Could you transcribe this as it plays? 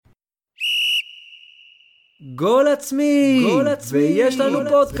גול עצמי, ויש לנו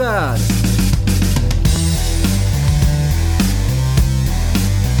פודקאסט.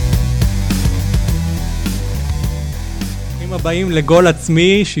 הבאים לגול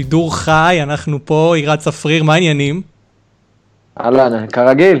עצמי, שידור חי, אנחנו פה, עירד צפריר, מה העניינים? אהלן,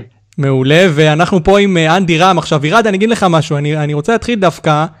 כרגיל. מעולה, ואנחנו פה עם אנדי רם. עכשיו, עירד, אני אגיד לך משהו, אני רוצה להתחיל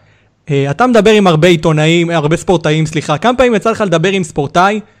דווקא, אתה מדבר עם הרבה עיתונאים, הרבה ספורטאים, סליחה, כמה פעמים יצא לך לדבר עם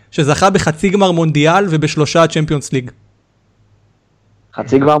ספורטאי שזכה בחצי גמר מונדיאל ובשלושה צ'מפיונס ליג?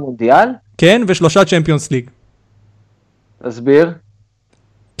 חצי גמר מונדיאל? כן, ושלושה צ'מפיונס ליג. תסביר.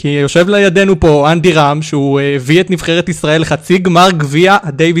 כי יושב לידינו פה אנדי רם, שהוא הביא את נבחרת ישראל חצי גמר גביע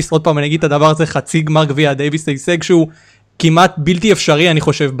הדייביס, עוד פעם אני אגיד את הדבר הזה, חצי גמר גביע הדייביס, הישג שהוא כמעט בלתי אפשרי, אני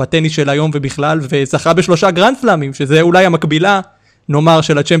חושב, בטניס של היום ובכלל, וזכה בשלושה גרנד סלאמים, שזה אולי המקבילה, נאמר,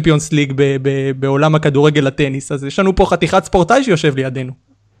 של הצ'מפיונס ליג בעולם הכדורגל לטניס. אז יש לנו פה חתיכת ספורטאי שיושב לידינו.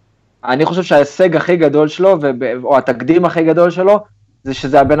 אני חושב שההישג הכי גדול שלו, או התקדים הכי גדול שלו, זה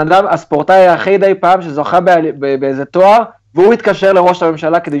שזה הבן אדם, הספורטאי הכי די פעם שזוכה באיזה תואר, והוא התקשר לראש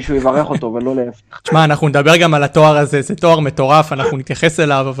הממשלה כדי שהוא יברך אותו, ולא להפך. תשמע, אנחנו נדבר גם על התואר הזה, זה תואר מטורף, אנחנו נתייחס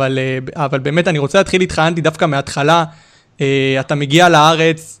אליו, אבל באמת אני רוצה להתחיל איתך, אנדי, דווקא מההתחלה, אתה מגיע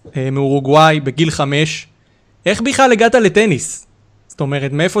לארץ מאורוגוואי בגיל 5, איך בכלל הגעת לטניס? זאת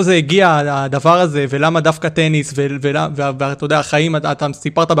אומרת, מאיפה זה הגיע הדבר הזה, ולמה דווקא טניס, ואתה יודע, החיים, אתה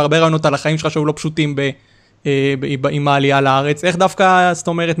סיפרת בהרבה רעיונות על החיים שלך שהיו לא פשוטים עם העלייה לארץ, איך דווקא, זאת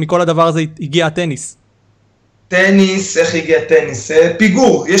אומרת, מכל הדבר הזה הגיע הטניס? טניס, איך הגיע טניס?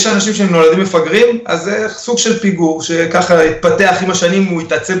 פיגור, יש אנשים שהם נולדים מפגרים, אז זה סוג של פיגור, שככה התפתח עם השנים, הוא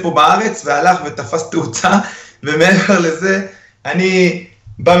התעצם פה בארץ, והלך ותפס תאוצה, ומעבר לזה, אני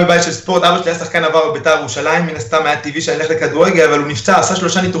בא מבית של ספורט, אבא שלי היה שחקן עבר בבית"ר ירושלים, מן הסתם היה טבעי שאני אלך לכדורגל, אבל הוא נפצע, עשה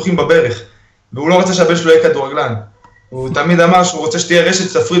 3 ניתוחים בברך, והוא לא רוצה שהבן שלו יהיה כדורגלן. הוא תמיד אמר שהוא רוצה שתהיה רשת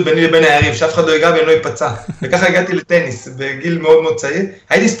צפרית ביני לבין היריב, שאף אחד לא ייגע ואני לא ייפצע. וככה הגעתי לטניס, בגיל מאוד מאוד צעיר.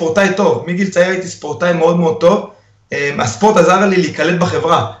 הייתי ספורטאי טוב, מגיל צעיר הייתי ספורטאי מאוד מאוד טוב. הספורט עזר לי להיקלט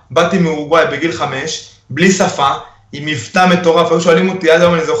בחברה. באתי מאורוגוואי בגיל 5, בלי שפה, עם מבטא מטורף. היו שואלים אותי, עד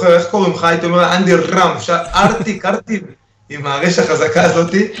היום אני זוכר, איך קוראים לך? הייתי אומר, אנדי רם, ארתי, עם הרש החזקה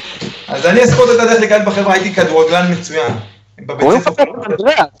הזאת. אז אני הספורט את הדרך להיקלט בחברה, הייתי כדורגלן מצוין. קוראים לך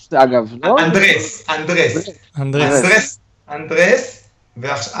אנדרס, אגב, לא? אנדרס,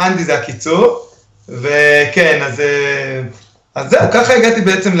 ואנדי זה הקיצור, וכן, אז זהו, ככה הגעתי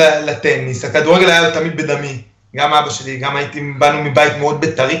בעצם לטניס, הכדורגל היה תמיד בדמי, גם אבא שלי, גם באנו מבית מאוד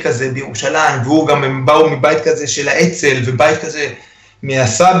בית"רי כזה בירושלים, והוא גם הם באו מבית כזה של האצ"ל, ובית כזה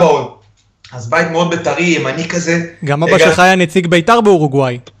מהסבאות, אז בית מאוד בית"רי, ימני כזה. גם אבא שלך היה נציג בית"ר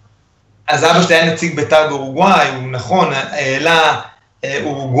באורוגוואי. אז אבא שלי היה נציג בית"ר באורוגוואי, הוא נכון, העלה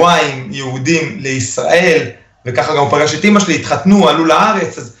אורוגוואיים יהודים לישראל, וככה גם פגש את אמא שלי, התחתנו, עלו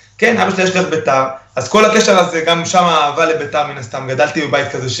לארץ, אז כן, אבא שלי יש לך בית"ר, אז כל הקשר הזה, גם שם אהבה לבית"ר מן הסתם, גדלתי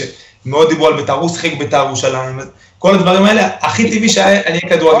בבית כזה שמאוד דיברו על בית"ר, הוא שיחק בית"ר ירושלים, כל הדברים האלה, הכי טבעי שאני אהיה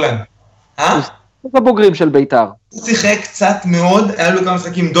כדורגלן. איזה בוגרים של בית"ר? הוא שיחק קצת מאוד, היה לו כמה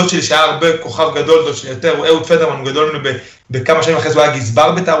משחקים עם דוד שלי, שהיה הרבה כוכב גדול, דוד שלי יותר, אהוד פדרמן, הוא גדול ממנו בכמה שנים אחרי זה, הוא היה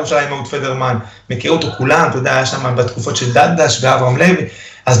גזבר בית"ר ירושלים, אהוד פדרמן, מכיר אותו כולם, אתה יודע, היה שם בתקופות של דדש ואברהם לוי,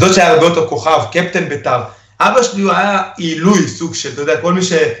 אז דוד שהיה הרבה יותר כוכב, קפטן בית"ר, אבא שלי הוא היה עילוי סוג של, אתה יודע, כל מי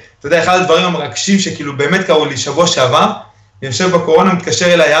אתה יודע, אחד הדברים המרגשים שכאילו באמת קראו לי שבוע שעבר, אני יושב בקורונה,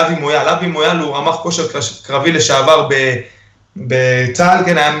 מתקשר אליי אבי מויאל, הוא רמ"ח כושר קרבי לשעבר בצה"ל,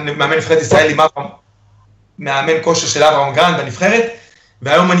 כן, היה מאמן נבחרת ישראל עם מאמן כושר של אברהם גרנד בנבחרת,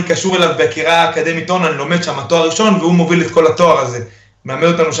 והיום אני קשור אליו בקריה האקדמית און, אני לומד שם התואר ראשון, והוא מוביל את כל התואר הזה, מאמן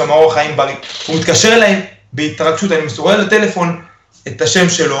אותנו שם אורח חיים בריא. הוא מתקשר אליי בהתרגשות, אני מסורר לטלפון את השם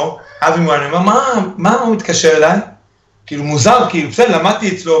שלו, אבי מויאל, אני אומר, מה הוא מתקשר אליי? כאילו מוזר, כאילו בסדר,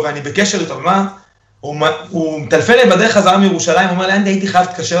 למדתי אצלו ואני בקשר איתו, ומה? הוא מטלפן לי בדרך חזרה מירושלים, הוא אומר לי, הייתי חייב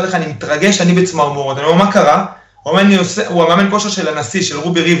להתקשר אליך, אני מתרגש, אני בצמרמורת. אני אומר, מה קרה? הוא המאמן כושר של הנשיא, של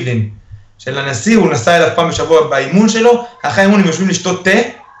רובי ריבלין. של הנשיא, הוא נסע אליו פעם בשבוע באימון שלו, אחרי האימון הם יושבים לשתות תה,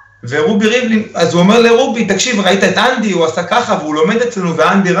 ורובי ריבלין, אז הוא אומר לרובי, תקשיב, ראית את אנדי, הוא עשה ככה, והוא לומד אצלנו,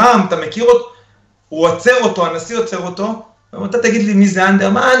 ואנדי רם, אתה מכיר אותו? הוא עוצר אותו, הנשיא עוצר אותו, ואתה תגיד לי מי זה אנדי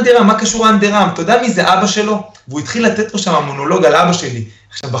רם, אנדי רם, מה קשור אנדי רם? אתה יודע מי זה אבא שלו? והוא התחיל לתת לו שם מונולוג על אבא שלי.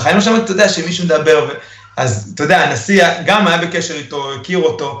 עכשיו, בחיים לא שמעתי, אתה יודע, שמישהו מדבר, אז אתה יודע, הנשיא גם היה בקשר איתו, הכיר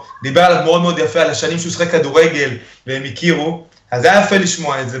אותו, דיבר עליו מאוד מאוד יפה, על השנים שהוא שחק כדורגל, והם הכירו, אז היה יפה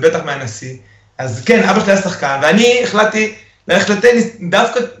לשמוע את זה, בטח מהנשיא. אז כן, אבא שלי היה שחקן, ואני החלטתי ללכת לטניס,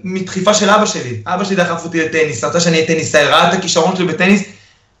 דווקא מדחיפה של אבא שלי. אבא שלי דחף אותי לטניס, רצה שאני אהיה טניסאי, ראה את הכישרון שלי בטניס,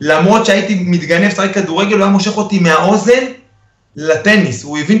 למרות שהייתי מתגנב שחק כדורגל, הוא היה מושך אותי מהאוזן לטניס.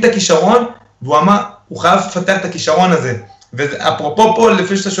 הוא הבין את הכישרון, והוא אמר, הוא חייב לפתח את הכישרון הזה. ואפרופו פה,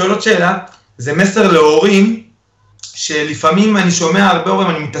 לפני שאתה שואל עוד שאלה, זה מסר להורים, שלפעמים אני שומע הרבה הורים,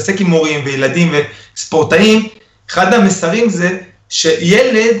 אני מתעסק עם הורים וילדים וספורטאים, אחד המסרים זה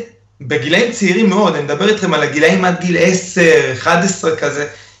שילד בגילאים צעירים מאוד, אני מדבר איתכם על הגילאים עד גיל 10, 11 כזה,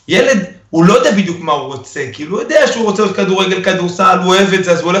 ילד הוא לא יודע בדיוק מה הוא רוצה, כאילו הוא יודע שהוא רוצה להיות כדורגל, כדורסל, הוא אוהב את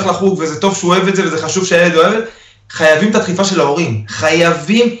זה, אז הוא הולך לחוג, וזה טוב שהוא אוהב את זה, וזה חשוב שהילד אוהב את זה, חייבים את הדחיפה של ההורים,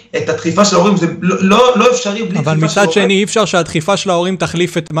 חייבים את הדחיפה של ההורים, זה לא אפשרי בלי אבל מצד שני אי אפשר שהדחיפה של ההורים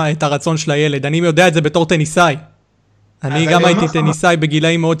תחליף את הרצון של הילד, אני יודע את זה בתור טניסאי, אני גם הייתי טניסאי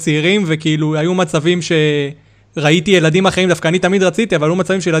בגילאים מאוד צעירים, וכאילו היו מצבים שראיתי ילדים אחרים, דווקא אני תמיד רציתי, אבל היו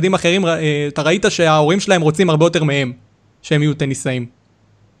מצבים שילדים אחרים, אתה ראית שההורים שלהם רוצים הרבה יותר מהם, שהם יהיו טניסאים.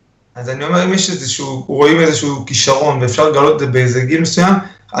 אז אני אומר, אם יש איזשהו, רואים איזשהו כישרון, ואפשר לגלות את זה באיזה גיל מסוים,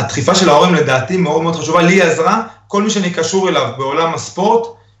 הדחיפה של ההורים לדעתי מאוד מאוד חשובה, לי עזרה, כל מי שאני קשור אליו בעולם הספורט,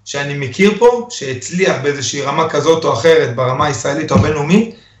 שאני מכיר פה, שהצליח באיזושהי רמה כזאת או אחרת, ברמה הישראלית או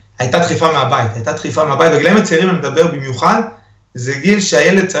הבינלאומית, הייתה דחיפה מהבית, בגילאים הצעירים אני מדבר במיוחד, זה גיל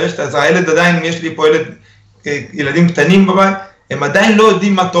שהילד צריך את העזרה, הילד עדיין, יש לי פה ילדים קטנים בבית, הם עדיין לא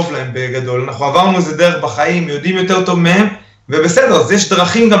יודעים מה טוב להם בגדול, אנחנו עברנו איזה דרך בחיים, יודעים יותר טוב מהם, ובסדר, אז יש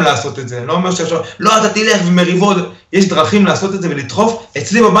דרכים גם לעשות את זה, אני לא אומר שאפשר, לא, אתה תלך ומריבות, יש דרכים לעשות את זה ולדחוף,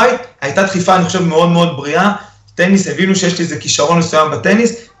 אצלי בבית הייתה דחיפה, אני חושב, מאוד מאוד בריאה, טניס, הבינו שיש לי איזה כישרון מסוים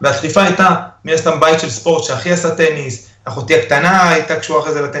בטניס, והדחיפה הייתה, מי הסתם בית של ספורט, שאחי עשה טניס, אחותי הקטנה הייתה קשורה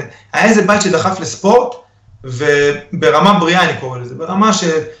אחרי זה לטניס, היה איזה בית שדחף לספורט, וברמה בריאה אני קורא לזה, ברמה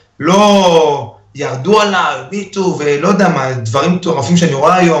שלא ירדו עליו, ביטו, ולא יודע מה, דברים מטורפים שאני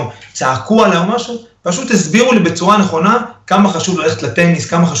רואה היום, צעקו עליו משהו, פשוט הסבירו לי בצורה נכונה כמה חשוב ללכת לטניס,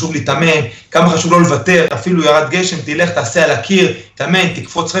 כמה חשוב להתאמן, כמה חשוב לא לוותר, אפילו ירד גשם, תלך, תעשה על הקיר, תאמן,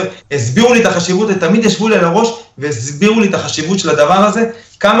 תקפוץ חר, הסבירו לי את החשיבות, תמיד ישבו לי על הראש והסבירו לי את החשיבות של הדבר הזה,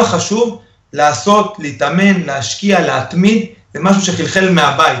 כמה חשוב לעשות, להתאמן, להשקיע, להתמיד, זה משהו שחלחל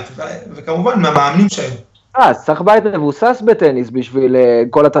מהבית, וכמובן מהמאמנים שלהם. צריך בית מבוסס בטניס בשביל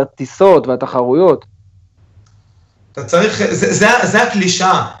כל הטיסות והתחרויות. אתה צריך, זה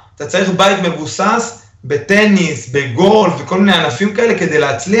הקלישה, אתה צריך בית מבוסס בטניס, בגולף וכל מיני ענפים כאלה כדי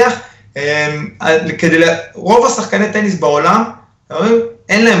להצליח, רוב השחקני טניס בעולם,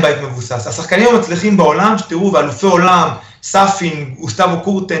 אין להם בית מבוסס, השחקנים המצליחים בעולם, שתראו, ואלופי עולם, סאפין, גוסטבו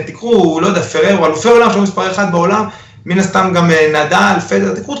קורטן, תקראו, לא יודע, פררו, אלופי עולם שהוא מספר אחד בעולם, מן הסתם גם נדל,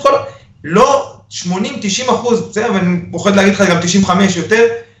 פדר, תקראו את כל, לא 80-90%, אבל אני פוחד להגיד לך גם 95 יותר,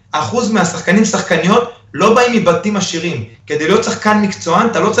 אחוז מהשחקנים, שחקניות, לא באים מבתים עשירים. כדי להיות שחקן מקצוען,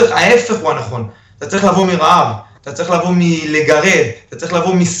 אתה לא צריך, ההפך הוא הנכון. אתה צריך לבוא מרעב, אתה צריך לבוא מלגרד, אתה צריך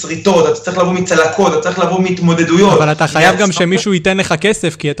לבוא מסריטות, אתה צריך לבוא מצלקות, אתה צריך לבוא מהתמודדויות. אבל אתה חייב גם שמישהו ייתן לך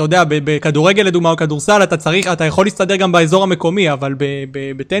כסף, כי אתה יודע, בכדורגל לדוגמה או כדורסל, אתה יכול להסתדר גם באזור המקומי, אבל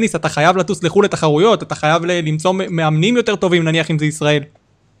בטניס אתה חייב לטוס לחו"ל לתחרויות, אתה חייב למצוא מאמנים יותר טובים, נניח אם זה ישראל.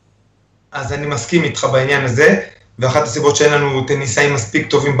 אז אני מסכים איתך בעניין הזה, ואחת הסיבות שאין לנו טניסאים מספיק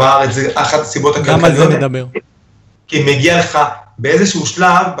טובים בארץ, זה אחת הסיבות הכלכליות. גם על זה נדבר. כי מגיע לך באיזשהו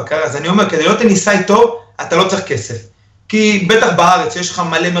שלב בקריירה, אז אני אומר, כדי להיות טניסאי טוב, אתה לא צריך כסף. כי בטח בארץ יש לך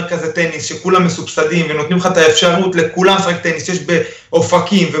מלא מרכזי טניס, שכולם מסובסדים, ונותנים לך את האפשרות לכולם לשחק טניס, יש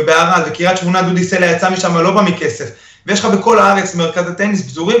באופקים ובערד, וקריית שמונה, דודי סלע יצא משם, לא בא מכסף. ויש לך בכל הארץ מרכזי טניס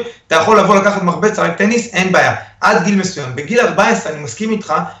פזורים, אתה יכול לבוא לקחת מרבץ, לשחק טניס, אין בעיה. עד גיל מסוים. בגיל 14, אני מסכים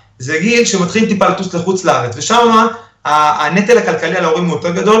איתך, זה גיל שמתחילים טיפה לטוס לחוץ לארץ, ושם הנטל הכלכלי על ההורים הוא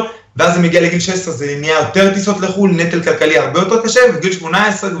יותר גדול, ואז זה מגיע לגיל 16, זה נהיה יותר טיסות לחו"ל, נטל כלכלי הרבה יותר קשה, וגיל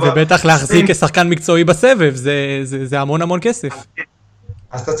 18 כבר... ובטח להחזיק כשחקן מקצועי בסבב, זה המון המון כסף.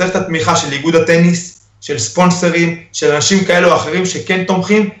 אז אתה צריך את התמיכה של איגוד הטניס, של ספונסרים, של אנשים כאלה או אחרים שכן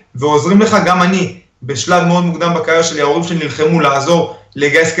תומכים, ועוזרים לך, גם אני, בשלב מאוד מוקדם בקריירה שלי, ההורים שלי נלחמו לעזור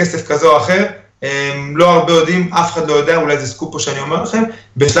לגייס כסף כזה או אחר, לא הרבה יודעים, אף אחד לא יודע, אולי זה סקופ פה שאני אומר לכם,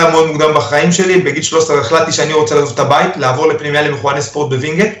 בשלב מאוד מוקדם בחיים שלי, בגיל 13 החלטתי שאני רוצה לעזוב את הבית, לעבור לפנימיה למכווני ספורט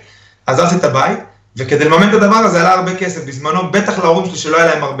בווינגייט, עזרתי את הבית, וכדי לממן את הדבר הזה עלה הרבה כסף, בזמנו בטח להורים שלי שלא היה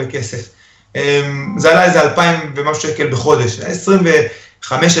להם הרבה כסף, זה עלה איזה 2,000 ומשהו שקל בחודש,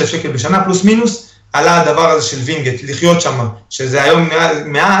 25,000 שקל בשנה פלוס מינוס, עלה הדבר הזה של ווינגייט, לחיות שם, שזה היום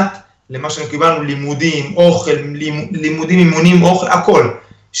מעט, למה שאנחנו קיבלנו לימודים, אוכל, לימודים, אימונים, אוכל, הכל,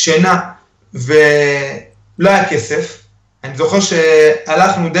 שינה, ולא היה כסף, אני זוכר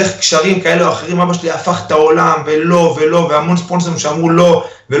שהלכנו דרך קשרים כאלה או אחרים, אבא שלי הפך את העולם, ולא, והמון ספונסרים שאמרו לא,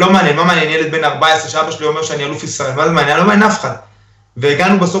 ולא מעניין, מה מעניין ילד בן 14, שאבא שלי אומר שאני אלוף ישראל, מה זה מעניין, לא מעניין אף אחד.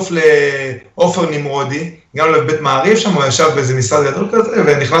 והגענו בסוף לאופר נמרודי, הגענו לבית מעריב שם, הוא ישב באיזה משרד גדול כזה,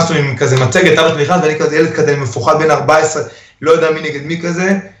 ונכנסנו עם כזה מצגת, אבא שלי נכנס, ואני כזה ילד כזה מפוחד בן 14, לא יודע מי נגד מי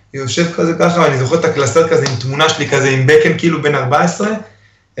כזה, יושב כזה ככה, ואני זוכר את הקלסר כזה עם תמונה שלי כזה, עם בקן כאילו בן 14,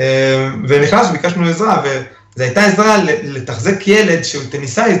 ונכנס וביקשנו עזרה, זה הייתה עזרה לתחזק ילד שהוא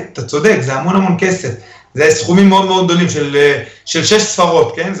טניסאי, אתה צודק, זה המון כסף. זה סכומים מאוד מאוד גדולים של 6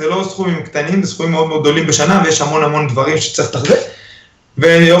 ספרות, כן? זה לא סכומים קטנים, זה סכומים מאוד מאוד גדולים בשנה, ויש המון דברים שצריך לתחזק.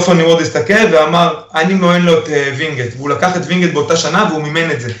 ועופר נמרוד הסתכל ואמר, אני נוען לו את וינגט, והוא לקח את וינגט באותה שנה והוא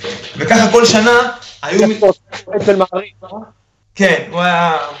מימן את זה. וככה כל שנה היו... של מעריב, כן, הוא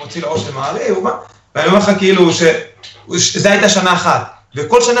היה מוציא לאור של מעריב, ואני אומר לך כאילו שזה הייתה שנה אחת.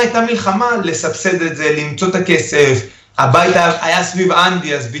 וכל שנה הייתה מלחמה לסבסד את זה, למצוא את הכסף. הבית היה סביב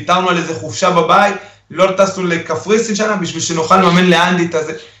אנדי, אז ויתרנו על איזה חופשה בבית, לא טסנו לקפריסין שנה בשביל שנוכל לממן לאנדי את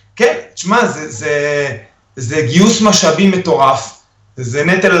הזה. כן, תשמע, זה גיוס משאבים מטורף. זה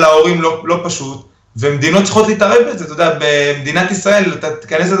נטל על ההורים לא פשוט, ומדינות צריכות להתערב בזה, אתה יודע, במדינת ישראל, אתה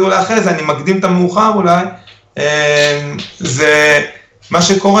תיכנס לזה אולי אחרי זה, אני מקדים את המאוחר אולי, זה מה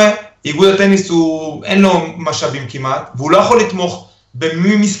שקורה, איגוד הטניס אין לו משאבים כמעט, והוא לא יכול לתמוך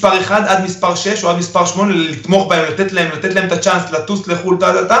ממספר 1 עד מספר 6 או עד מספר 8, לתמוך בהם, לתת להם את הצ'אנס, לטוס לחול,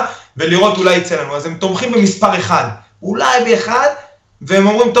 ולראות אולי יצא לנו, אז הם תומכים במספר 1, אולי באחד, והם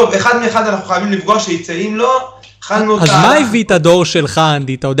אומרים, טוב, אחד מאחד אנחנו חייבים לפגוש שיצא, אם לא, אז מה הביא את הדור שלך,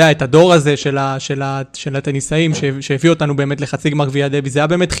 אנדי? אתה יודע, את הדור הזה של הטניסאים שהביא אותנו באמת לחצי גמר גביע דייוויס, זה היה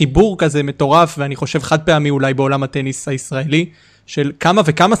באמת חיבור כזה מטורף, ואני חושב חד פעמי אולי בעולם הטניס הישראלי, של כמה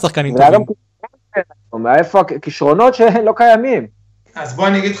וכמה שחקנים טובים. מאיפה הכישרונות שלא קיימים? אז בוא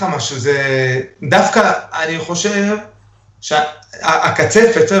אני אגיד לך משהו, זה דווקא אני חושב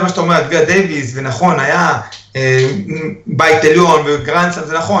שהקצפת, מה שאתה אומר, גביע דייוויס, ונכון, היה בית עליון וגרנדסלאם,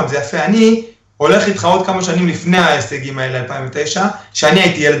 זה נכון, זה יפה, אני הולך איתך עוד כמה שנים לפני ההישגים האלה, 2009, שאני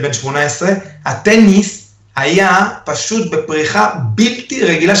הייתי ילד בן 18, הטניס היה פשוט בפריחה בלתי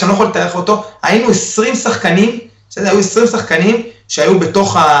רגילה, שאני לא יכול לתאר אותו, היינו 20 שחקנים, היו 20 שחקנים שהיו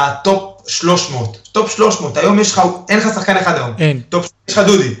בתוך הטופ 300, טופ 300, היום אין לך שחקן אחד היום, יש לך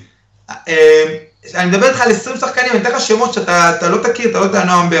דודי. אני מדבר איתך על 20 שחקנים, אני אתן לך שמות שאתה לא תכיר, אתה לא יודע,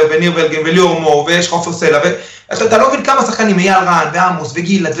 נועם בר וניר ולגן וליאור מור, ויש לך עופר סלע, אתה לא מבין כמה שחקנים, אייל רן ועמוס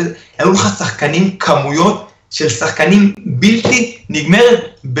וגילד, היו לך שחקנים, כמויות של שחקנים בלתי נגמרת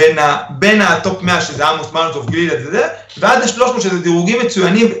בין הטופ 100, שזה עמוס מנוטוב, גילד וזה, ועד ה-300 שזה דירוגים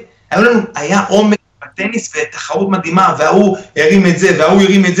מצוינים, היה עומק בטניס ותחרות מדהימה, והוא הרים את זה, והוא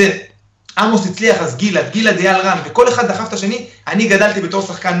הרים את זה, עמוס הצליח, אז גילד אייל רן, וכל אחד דחף את השני, אני גדלתי בתור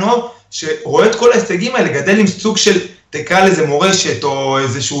שחקן נוער, שרואה את כל ההישגים האלה, גדל עם סוג של, תקרא לזה מורשת, או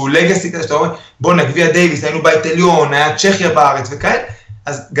איזשהו לגאסי, שאתה אומר, בוא נגביע דייוויס, היינו בית עליון, היה צ'כיה בארץ וכאלה,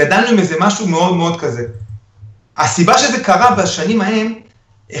 אז גדלנו עם איזה משהו מאוד מאוד כזה. הסיבה שזה קרה בשנים ההם,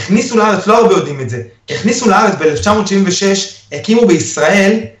 הכניסו לארץ, לא הרבה יודעים את זה, הכניסו לארץ ב-1976, הקימו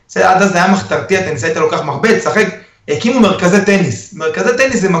בישראל, עד אז זה היה מחתרתי, הטניס היית לוקח מחבט, שחק, הקימו מרכזי טניס. מרכזי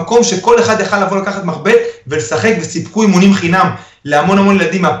טניס זה מקום שכל אחד יכל לבוא לקחת מחבט ולשחק וסיפקו אימונים חינם להמון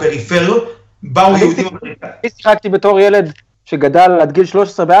ילדים מהפריפריות, באו יהודים. אני שיחקתי בתור ילד שגדל עד גיל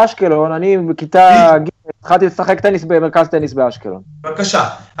 13 באשקלון, אני בכיתה התחלתי לשחק טניס במרכז טניס באשקלון. בבקשה,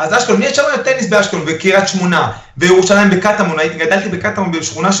 אז אשקלון, מי ישב טניס באשקלון, בקריית שמונה, וירושלים בקטמון, גדלתי בקטמון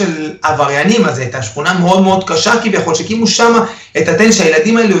בשכונה של עבריינים, אז הייתה שכונה מאוד מאוד קשה כביכול, שהקימו שם את הטניס,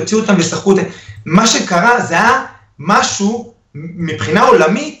 שהילדים האלה הוציאו אותם ושחקו אותם. מה שקרה זה היה משהו מבחינה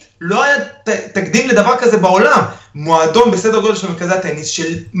עולמית, לא היה תקדים לדבר כזה בעולם. מועדון בסדר גודל של מרכזי הטניס,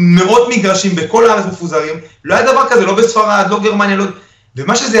 של מאות מגרשים בכל הארץ מפוזרים, לא היה דבר כזה, לא בספרד, לא גרמניה, לא...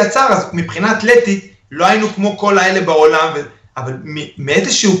 ומה שזה יצר, אז מבחינה אתלטית, לא היינו כמו כל האלה בעולם, אבל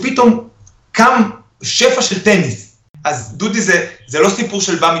מאיזשהו פתאום קם שפע של טניס. אז דודי זה לא סיפור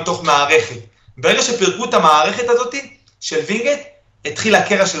של בא מתוך מערכת. ברגע שפרקו את המערכת הזאת של וינגט, התחיל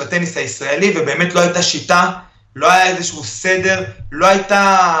הקרע של הטניס הישראלי, ובאמת לא הייתה שיטה, לא היה איזשהו סדר, לא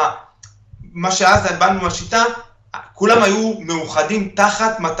הייתה מה שאז באנו מהשיטה, כולם היו מאוחדים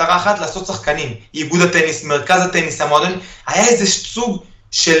תחת מטרה אחת לעשות שחקנים. איגוד הטניס, מרכז הטניס, המועדון, היה איזה סוג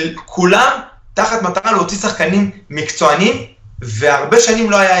של כולם תחת מטרה להוציא שחקנים מקצוענים, והרבה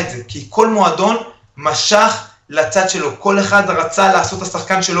שנים לא היה את זה, כי כל מועדון משך לצד שלו, כל אחד רצה לעשות את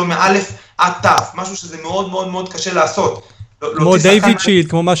השחקן שלו מאלף עד תף, משהו שזה מאוד מאוד מאוד קשה לעשות. כמו דיוויד שילד,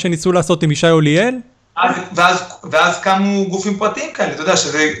 כמו מה שניסו לעשות עם ישי אוליאל? ואז קמו גופים פרטיים כאלה, אתה יודע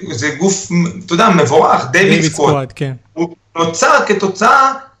שזה גוף, אתה יודע, מבורך, דיוויד סקוואד, כן. הוא נוצר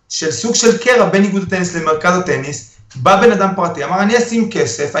כתוצאה של סוג של קרע בין איגוד הטניס למרכז הטניס, בא בן אדם פרטי, אמר אני אשים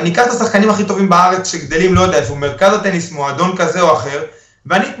כסף, אני אקח את השחקנים הכי טובים בארץ שגדלים, לא יודע איפה, מרכז הטניס, מועדון כזה או אחר,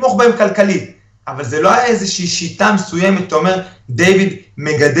 ואני אתמוך בהם כלכלית, אבל זה לא היה איזושהי שיטה מסוימת, אתה אומר, דיוויד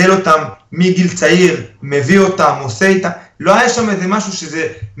מגדל אותם מגיל צעיר, מביא אותם, עושה איתם, לא היה שם איזה משהו שזה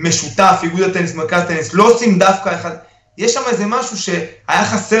משותף, איגוד הטניס, מרכז הטניס, לא עושים דווקא אחד, יש שם איזה משהו שהיה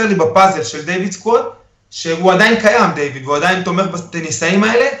חסר לי בפאזל של דיוויד סקוואד, שהוא עדיין קיים, דיוויד, והוא עדיין תומך בטניסאים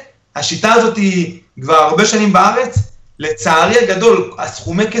האלה, השיטה הזאת היא כבר הרבה שנים בארץ, לצערי הגדול,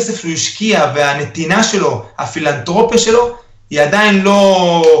 הסכומי כסף שהוא השקיע והנתינה שלו, הפילנטרופיה שלו, היא עדיין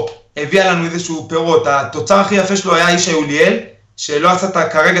לא הביאה לנו איזשהו פירות. התוצר הכי יפה שלו היה איש היוליאל, שלא עשה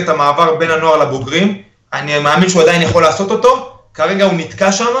כרגע את המעבר בין הנוער לבוגרים, אני מאמין שהוא עדיין יכול לעשות אותו, כרגע הוא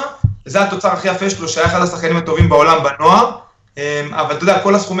נתקע שם, וזה התוצר הכי יפה שלו, שהיה אחד השחקנים הטובים בעולם בנוער, אבל אתה יודע,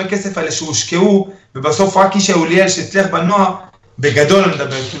 כל הסכומי כסף האלה שהושקעו, ובסוף רק איש היוליאל שהצליח בנוער, בגדול אני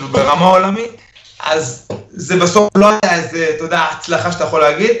מדבר, כאילו ברמה עולמית, אז זה בסוף לא היה איזה, אתה יודע, הצלחה שאתה יכול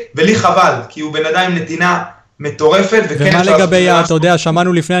להגיד, ולי חבל, כי הוא בן אדם עם נתינה מטורפת, ומה לגבי, אתה יודע,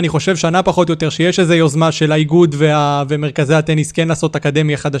 שמענו לפני, אני חושב שנה פחות או יותר, שיש איזו יוזמה של האיגוד ומרכזי הטניס כן לעשות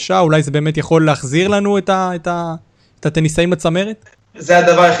אקדמיה חדשה, אולי זה באמת יכול להחזיר לנו את הטניסאים לצמרת? זה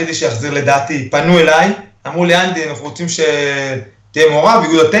הדבר היחידי שיחזיר לדעתי, פנו אליי, אמרו לי, אנדי, אנחנו רוצים שתהיה מעורב,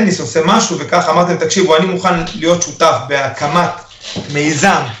 איגוד הטניס עושה משהו, וכך אמרתם, תקשיבו, אני מוכן להיות שותף בהקמת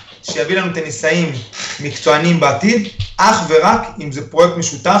מיזם, שיביא לנו טניסאים מקצוענים בעתיד, אך ורק אם זה פרויקט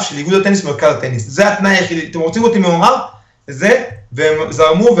משותף של איגוד הטניס ומרכז הטניס. זה התנאי היחידי. אתם רוצים אותי מעורב? זה, והם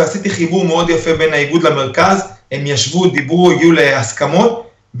זרמו ועשיתי חיבור מאוד יפה בין האיגוד למרכז, הם ישבו, דיברו, הגיעו להסכמות,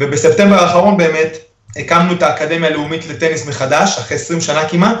 ובספטמבר האחרון באמת הקמנו את האקדמיה הלאומית לטניס מחדש, אחרי 20 שנה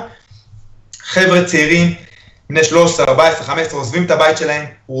כמעט. חבר'ה צעירים, בני 13, 14, 15, עוזבים את הבית שלהם,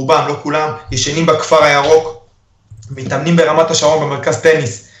 רובם, לא כולם, ישנים בכפר הירוק, מתאמנים ברמת השרון במרכז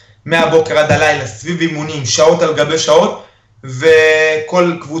טניס, מהבוקר עד הלילה, סביב אימונים, שעות על גבי שעות,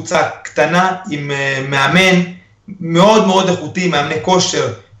 וכל קבוצה קטנה עם מאמן מאוד מאוד איכותי, מאמני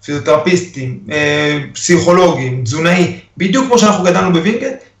כושר, פיזיותרפיסטים, פסיכולוגים, תזונאי, בדיוק כמו שאנחנו גדלנו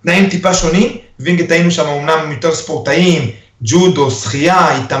בווינגייט, תנאים טיפה שונים, בווינגייט היינו שם אמנם יותר ספורטאים, ג'ודו,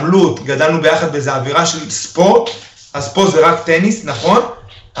 שחייה, התעמלות, גדלנו ביחד באיזו אווירה של ספורט, אז פה זה רק טניס, נכון?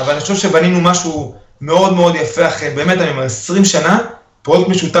 אבל אני חושב שבנינו משהו מאוד מאוד יפה אחרי, באמת אני אומר, 20 שנה, פרויקט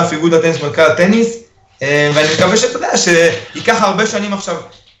משותף איגוד הטניס מרכז הטניס, ואני מקווה שאתה יודע שייקח הרבה שנים עכשיו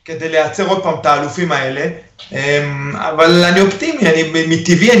כדי לייצר עוד פעם את האלופים האלה, אבל אני אופטימי,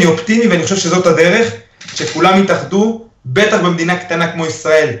 מטבעי אני אופטימי, ואני חושב שזאת הדרך, שכולם יתאחדו, בטח במדינה קטנה כמו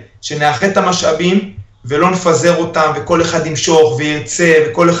ישראל, שנאחד את המשאבים ולא נפזר אותם, וכל אחד ימשוך וירצה,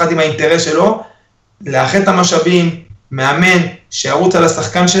 וכל אחד עם האינטרס שלו, לאחד את המשאבים, מאמן, שירוץ על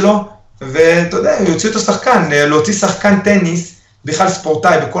השחקן שלו, ואתה יודע, יוציאו את השחקן, להוציא שחקן טניס, בכלל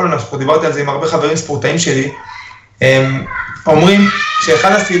ספורטאי, בכל ענף, דיברתי על זה עם הרבה חברים ספורטאים שלי, אומרים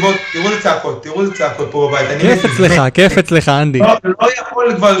שאחד הסיבות, תראו איזה צעקות פה בבית. כיף אצלך, אנדי. לא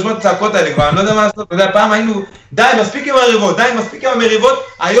יכול כבר לשמוע את הצעקות האלה, כבר אני לא יודע מה לעשות, אתה יודע, פעם היינו, די, מספיק עם המריבות,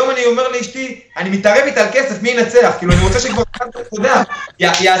 היום אני אומר לאשתי, אני מתערב איתה על כסף, מי ינצח, כאילו אני רוצה שכבר, אתה יודע,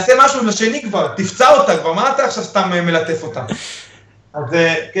 יעשה משהו לשני כבר, תפצע אותה כבר, מה אתה עכשיו סתם מלטף אותה? אז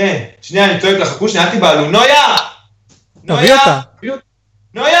כן, שנייה, אני צועק לך, חכו, שנייה, אל תיבהלו, תביא אותה.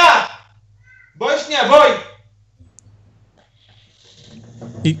 נויה! בואי שנייה, בואי!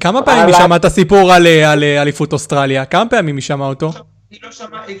 כמה פעמים היא שמעה את הסיפור על אליפות אוסטרליה? כמה פעמים היא שמעה אותו? היא לא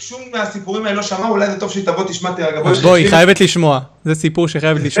שמעה, שום מהסיפורים האלה לא שמעה, אולי זה טוב שהיא תבוא, תשמע תרגע. בואי, היא חייבת לשמוע. זה סיפור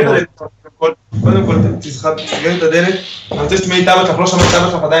שחייבת לשמוע. קודם כל, תסגר את הדלת. אני רוצה שתשמעי את אבא שלך, לא שמע את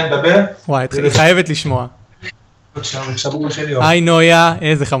אבא שלך עדיין לדבר. וואי, היא חייבת לשמוע. היי נויה,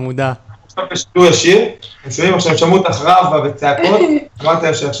 איזה חמודה. עכשיו בשידור ישיר, הם שומעים עכשיו, שמעו אותך רבה וצעקות, אמרתי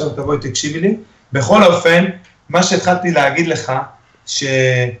להם שעכשיו תבואי תקשיבי לי. בכל אופן, מה שהתחלתי להגיד לך,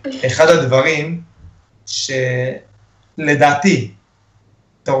 שאחד הדברים, שלדעתי,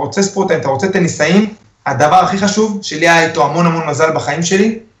 אתה רוצה ספורטאים, אתה רוצה טניסאים, הדבר הכי חשוב, שלי היה איתו המון מזל בחיים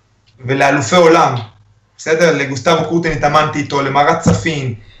שלי, ולאלופי עולם, בסדר? לגוסטבו קורטן התאמנתי איתו, למרת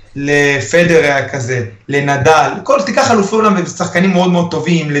צפין, לפדר כזה, לנדל, תיקח אלופי עולם ושחקנים מאוד מאוד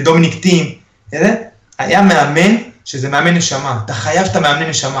טובים, לדומיניק טים, היה מאמן שזה מאמן נשמה, אתה חייב את המאמן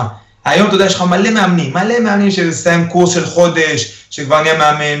נשמה. היום אתה יודע, יש לך מלא מאמנים שסיים קורס של חודש, שכבר נהיה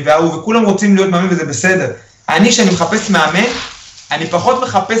מאמן, וכולם רוצים להיות מאמן וזה בסדר. שאני מחפש מאמן, אני פחות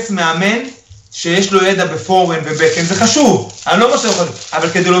מחפש מאמן שיש לו ידע בפורן ובקן, זה חשוב, אני לא רוצה לחשוב, אבל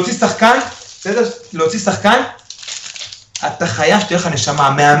כדי להוציא שחקן, בסדר? להוציא שחקן, אתה חייב שתהיה לך נשמה,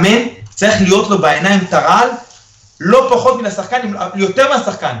 המאמן צריך להיות לו בעיניים טרל, לא פחות מן השחקן, יותר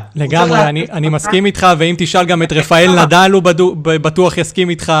מהשחקן. לגמרי, אני מסכים איתך, ואם תשאל גם את רפאל נדל, הוא בטוח יסכים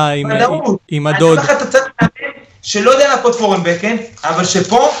איתך עם הדוד. אני צריך את הצד מאמן שלא יודע להכות פורן בקן, אבל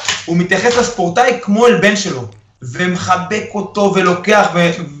שפה הוא מתייחס לספורטאי כמו אל בן שלו, ומחבק אותו ולוקח,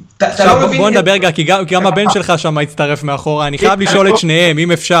 בוא נדבר רגע, כי גם הבן שלך שם הצטרף מאחורה, אני חייב לשאול את שניהם,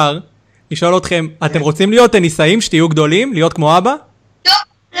 אם אפשר, לשאול אתכם, אתם רוצים להיות טניסאים שתהיו גדולים, להיות כמו אבא?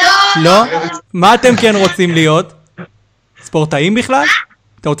 לא. מה אתם כן רוצים להיות? ספורטאים בכלל?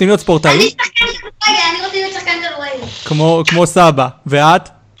 אתם רוצים להיות ספורטאים? אני רוצה להיות שחקן כדורגל. כמו סבא, ואת?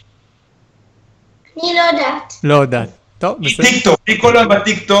 אני לא יודעת. לא יודעת. טוב, בסדר. טיקטוק, היא כל היום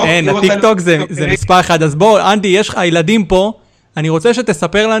בטיקטוק. אין, הטיקטוק זה מספר אחד. אז בוא, אנדי, יש לך ילדים פה, אני רוצה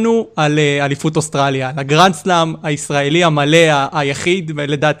שתספר לנו על אליפות אוסטרליה, על הגרנד סלאם הישראלי המלא, היחיד,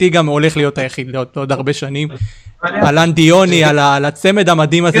 ולדעתי גם הולך להיות היחיד עוד הרבה שנים. על אנדי יוני, על הצמד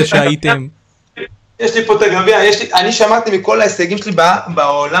המדהים הזה שהייתם. יש לי פה את הגביע, אני שמעתי מכל ההישגים שלי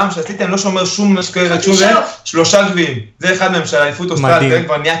בעולם שעשיתי, אני לא שומר שום משקרת, שום זה, 3 גביעים. זה אחד מהם של אליפות אוסטרליה,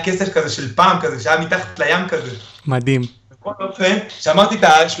 כבר נהיה כסף כזה של פעם כזה, שהיה מתחת לים כזה. מדהים. בכל אופן, שמרתי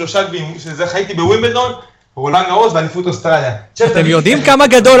את 3 גביעים, שזה חייתי בווימבלדון, רולנד גארוס ואליפות אוסטרליה. אתם יודעים כמה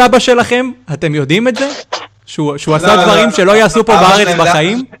גדול אבא שלכם? אתם יודעים את זה? שהוא עשה דברים שלא יעשו פה בארץ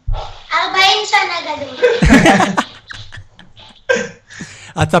בחיים? 40 שנה גדול.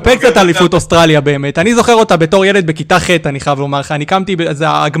 אז תספר קצת על אליפות אוסטרליה באמת. אני זוכר אותה בתור ילד בכיתה ח', אני חייב לומר לך. אני קמתי,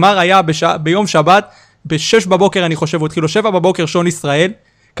 הגמר היה ביום שבת, ב-6 בבוקר אני חושב, התחילו 7 בבוקר שעון ישראל,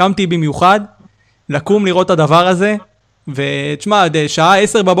 קמתי במיוחד, לקום לראות את הדבר הזה, ותשמע, שעה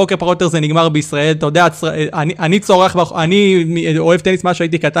 10 בבוקר פחות או יותר זה נגמר בישראל, אתה יודע, אני אוהב טניס מה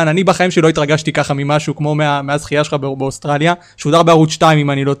שהייתי קטן, אני בחיים שלא התרגשתי ככה ממשהו, כמו מהזכייה שלך באוסטרליה, שודר בערוץ 2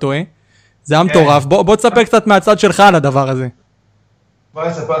 אם אני לא טועה, זה היה מטורף, בוא תספר קצת מהצד שלך על הדבר הזה. בוא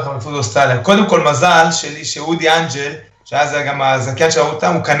נספר לך אליפות אוסטרליה. קודם כל מזל שלי שאודי אנג'ל, שהיה זה גם הזכיין של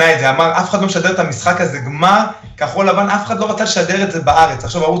הערותם, הוא קנה את זה, אמר, אף אחד לא משדר את המשחק הזה, גמר, כחול לבן, אף אחד לא רצה לשדר את זה בארץ,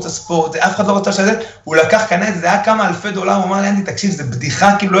 עכשיו ערוץ הספורט, אף אחד לא רצה לשדר, הוא לקח, קנה את זה, זה היה כמה אלפי דולר, הוא אמר לי, אנדי, תקשיב, זה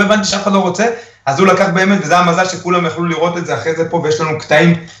בדיחה, כאילו לא הבנתי שאף אחד לא רוצה, אז הוא לקח באמת, וזה המזל שכולם יכלו לראות את זה אחרי זה פה, ויש לנו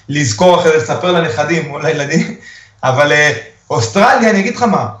קטעים לזכור אחרי זה, לספר לנכדים או לילדים, אבל אוסטרליה, אני אגיד לך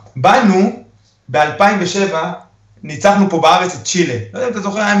מה, באנו ב-2007, ניצחנו פה בארץ את צ'ילה. לא יודע אם אתה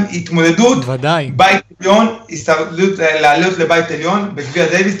זוכר, התמודדות, בית עליון, הסתרדות לעלות לבית עליון, בגביע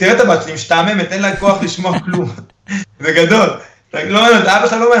דייביס, תראה את הבת שלי, משתעממת, אין לה כוח לשמוע כלום. זה גדול. לא מעניין אותה, אבא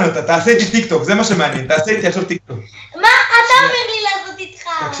שלך לא מעניין אותה, תעשה איתי טיקטוק, זה מה שמעניין, תעשה איתי עכשיו טיקטוק. מה אתה אומר לי לעשות איתך?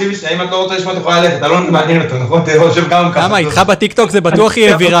 תקשיבי שנייה, אם את לא רוצה לשמוע, את יכולה ללכת, אתה לא מעניין אותו, נכון? אתה חושב גם ככה. למה, איתך בטיקטוק זה בטוח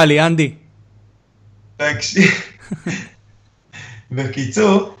יהיה ויראלי, אנדי. תקשיב.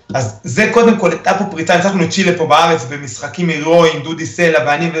 בקיצור, אז זה קודם כל, הייתה פה פריצה, ניצחנו את צ'ילה פה בארץ, במשחקים מרוי, עם דודי סלע,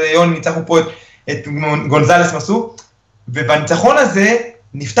 ואני ויון ניצחנו פה את גונזלס מסו, ובניצחון הזה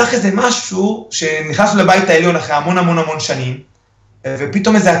נפתח איזה משהו שנכנסנו לבית העליון אחרי המון המון המון שנים,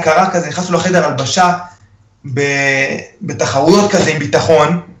 ופתאום איזו הכרה כזה, נכנסנו לחדר הלבשה, בתחרויות כזה עם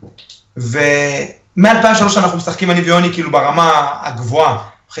ביטחון, ומ-2003 אנחנו משחקים אני ויוני כאילו ברמה הגבוהה,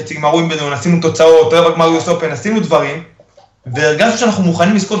 חצי גמרים בדיון, עשינו תוצאות, רבע גמר US Open, עשינו דברים, והרגשנו שאנחנו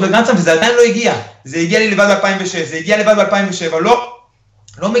מוכנים לזכות בגרנד סלאם, וזה עדיין לא הגיע. זה הגיע לי לבד ב-2006, זה הגיע לבד ב-2007,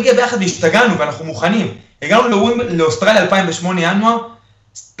 לא מגיע ביחד והשתגענו, ואנחנו מוכנים. הגענו לאוסטרליה 2008 ינואר,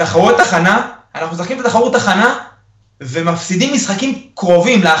 תחרות הכנה, אנחנו משחקים את התחרות הכנה, ומפסידים משחקים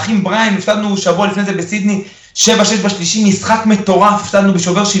קרובים, לאחים בריין, הפסדנו שבוע לפני זה בסידני, 7-6 בשלישי, משחק מטורף, הפסדנו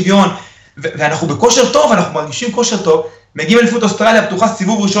בשובר שוויון, ואנחנו בכושר טוב, אנחנו מרגישים כושר טוב, מגיעים אליפות אוסטרליה, פתוחה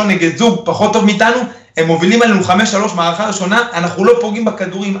סיבוב ראשון נגד זוג, פחות טוב מאיתנו, הם מובילים עלינו 5-3 מערכה ראשונה, אנחנו לא פוגעים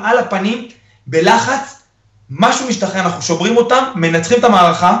בכדורים על הפנים, בלחץ, משהו משתחרר, אנחנו שוברים אותם, מנצחים את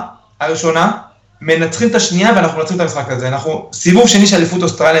המערכה הראשונה, מנצחים את השנייה, ואנחנו מנצחים את המשחק הזה. אנחנו סיבוב שני של אליפות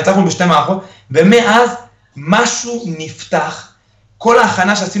אוסטרליה, נצחנו בשתי מערכות, ומאז משהו נפתח, כל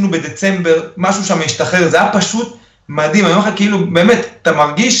ההכנה שעשינו בדצמבר, משהו שם משתחרר, זה היה פשוט מדהים, אני אומר לך כאילו, באמת, אתה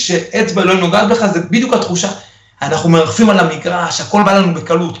מרגיש שאצבע לא נוגעת בך, זה בדיוק התחושה. אנחנו מרחפים על המגרש, הכל בא לנו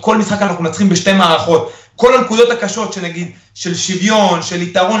בקלות, כל משחק אנחנו נצחים בשתי מערכות, כל הנקודות הקשות שנגיד, של שוויון, של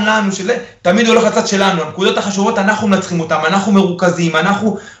יתרון לנו, תמיד הולך לצד שלנו, הנקודות החשובות אנחנו מנצחים אותם, אנחנו מרוכזים,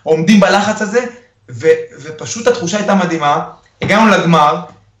 אנחנו עומדים בלחץ הזה, ופשוט התחושה הייתה מדהימה, הגענו לגמר,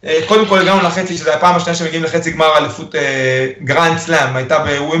 קודם כל הגענו לחצי, שזה הפעם השנייה שמגיעים לחצי גמר אליפות גרנד סלאם, הייתה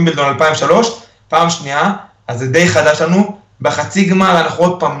בווימבלדון 2003, פעם שנייה, אז זה די חדש לנו, בחצי גמר אנחנו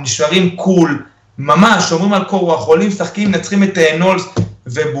עוד פעם נשארים קול, ממש, שומרים על קור רוח, עולים, משחקים, נצחים את נולס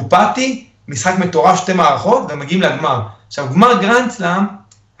ובופטי, משחק מטורף, שתי מערכות, ומגיעים לגמר. עכשיו, גמר גרנד סלאם,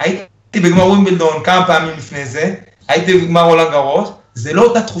 הייתי בגמר ווימבלדון כמה פעמים לפני זה, הייתי בגמר רולנד גארוס, זה לא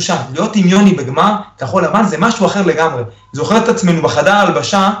אותה תחושה, להיות עם יוני בגמר, כחול לבן, זה משהו אחר לגמרי. זוכר את עצמנו בחדר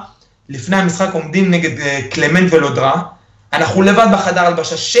הלבשה, לפני המשחק עומדים נגד קלמנט ולודרה, אנחנו לבד בחדר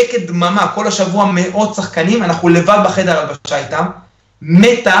הלבשה, שקט דממה, כל השבוע מאות שחקנים, אנחנו לבד בחדר הלבשה איתם,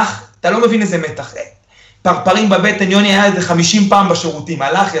 מתח, אתה לא מבין איזה מתח, פרפרים בבטן, יוני היה איזה 50 פעם בשירותים,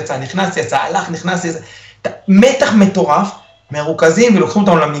 הלך, יצא, נכנס, יצא, הלך, נכנס, יצא, מתח מטורף, מרוכזים ולוקחים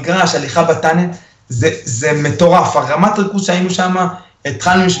אותנו למגרש, הליכה בטנל, זה מטורף, הרמת ריכוז שהיינו שם,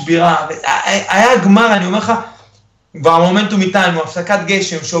 התחלנו עם שבירה, היה גמר, אני אומר לך, והמומנטום איתנו, הפסקת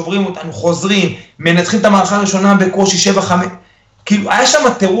גשם, שוברים אותנו, חוזרים, מנצחים את המערכה הראשונה בקושי 7-5, כאילו, היה שם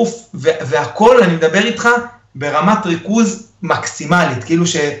טירוף, והכל, אני מדבר איתך, ברמת ריכוז מקסימלית, כאילו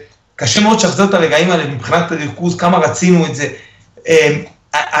שקשה מאוד שחזר את הרגעים האלה, מבחינת ריכוז, כמה רצינו את זה,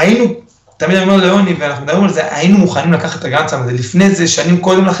 היינו, תמיד אני אומר ליוני, ואנחנו מדברים על זה, היינו מוכנים לקחת את הגרנד-סלאם הזה, לפני זה, שנים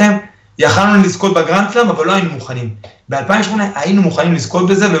קודם לכם, יכלנו לזכות בגרנד-סלאם, אבל לא היינו מוכנים. ב-2008 היינו מוכנים לזכות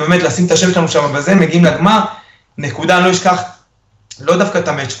בזה, ובאמת לשים את השם שלנו שם בזה, מגיעים לגמר, נקודה, אני לא אשכח, לא דווקא את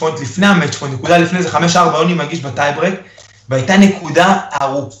המאץ' פוינט, לפני המאץ' פוינט, נקודה לפני זה 5-4, יוני מגיש בטייברק, והייתה נקודה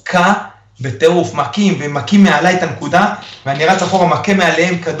ארוכה בטירוף, מכים, ומכים מעליי את הנקודה, ואני רץ אחורה, מכה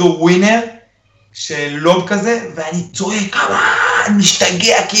מעליהם כדור ווינר, של לוב כזה, ואני צועק, אני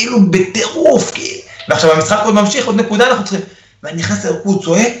משתגע, כאילו בטירוף, ועכשיו המשחק עוד ממשיך, עוד נקודה אנחנו צריכים, ואני נכנס לרקוד,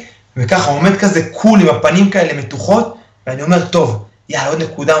 צועק, וככה עומד כזה קול עם הפנים כאלה מתוחות, ואני אומר, טוב, יאללה, עוד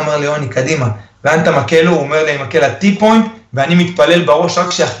נקודה, אומר ליוני, קדימה, ואנתה מכה לו, הוא אומר לי, אני מכה לטי פוינט, ואני מתפלל בראש,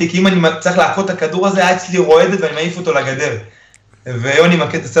 רק שיחתיק, אם אני צריך להכות את הכדור הזה, היה אצלי רועדת, ואני מעיף אותו לגדר. ויוני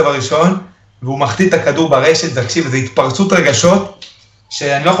מכה את הסב הראשון, והוא מחטיא את הכדור ברשת, ותקשיב, זו התפרצות רגשות,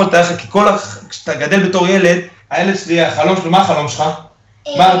 שאני לא יכול לתאר לך, כי כשאתה גדל בתור ילד, הילד שלי, החלום שלו, מה החלום שלך?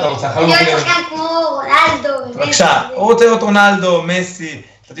 מה אתה רוצה? החלום להיות שחקן כמו רונלדו. בבקשה, הוא רוצה להיות רונלדו, מסי,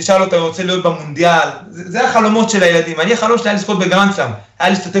 אתה תשאל אותו, הוא רוצה להיות במונדיאל, זה החלומות של הילדים. אני החלום שלי היה לזכות בגרנד-סלאם, היה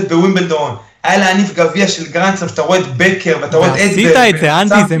להשתתף בווימבלדון, היה להניף גביע של גרנד-סלאם, שאתה רואה את בקר, ואתה רואה את אדבר. ועשית את זה,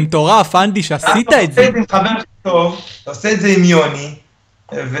 אנדי, זה מטורף, אנדי, שעשית את זה. אתה עושה את זה עם חבר טוב, אתה עושה את זה עם יוני,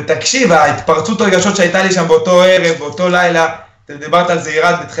 ותקשיב, ההתפרצות הרגשות שהייתה לי שם באותו ערב, באותו לילה, אתה דיברת על זה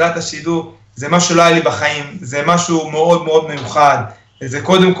ירד בתחילת השידור, זה משהו שלא היה לי בחיים, זה משהו מאוד מאוד מיוחד, זה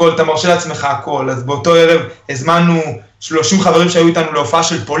קודם כל, אתה מרשה לעצמך הכל, אז באותו ערב הזמנו 30 חברים שהיו איתנו להופעה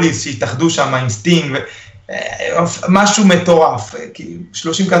של פוליס, שהתאחדו שם עם סטינג, משהו מטורף,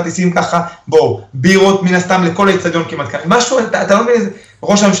 30 כרטיסים ככה, בואו, בירות מן הסתם לכל האצטדיון כמעט כאן, משהו, אתה לא מבין,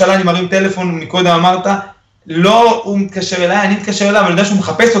 ראש הממשלה אני מרים טלפון, מקודם אמרת, לא הוא מתקשר אליי, אני מתקשר אליי, אבל אני יודע שהוא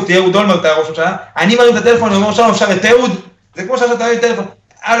מחפש אותי, אהוד אולמרט היה ראש הממשלה, אני מרים את הטלפון, אני אומר שלום, אפשר את אהוד, זה כמו שאתה תראי טלפון,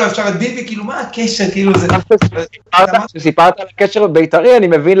 לא, אפשר את ביבי, כאילו מה הקשר, כאילו זה... כשסיפרת על הקשר בית"רי, אני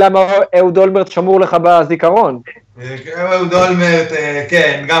מבין למה אהוד אולמרט שמור לך בזיכרון. אהוד אולמרט,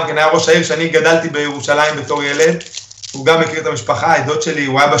 כן, גם כן היה ראש העיר שאני גדלתי בירושלים בתור ילד, הוא גם מכיר את המשפחה, העדות שלי,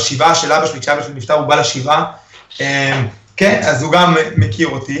 הוא היה בשבעה של אבא שלי, כשאבא שלי נפטר הוא בא לשבעה, כן, אז הוא גם מכיר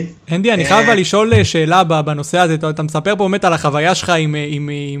אותי. אנדי, אני חייב לשאול שאלה בנושא הזה, אתה מספר פה באמת על החוויה שלך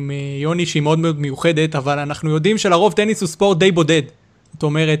עם יוני שהיא מאוד מאוד מיוחדת, אבל אנחנו יודעים שלרוב טניס הוא ספורט די בודד. זאת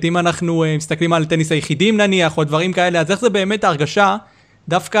אומרת, אם אנחנו מסתכלים על טניס היחידים נניח, או דברים כאלה, אז איך זה באמת ההרגשה,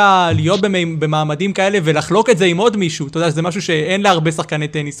 דווקא להיות במעמדים כאלה ולחלוק את זה עם עוד מישהו? אתה יודע, זה משהו שאין להרבה שחקני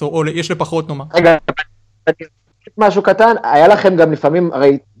טניס, או יש לפחות נאמר. רגע, משהו קטן, היה לכם גם לפעמים,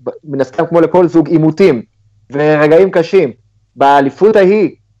 הרי מן הסתם כמו לכל זוג עימותים, ורגעים קשים. באליפות ההיא,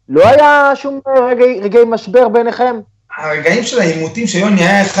 לא היה שום רגעי משבר ביניכם? הרגעים של העימותים שיוני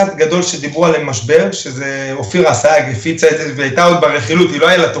היה אחד גדול שדיברו עליהם משבר, שזה אופיר אסייג, הפיצה את זה, והייתה עוד ברכילות, היא לא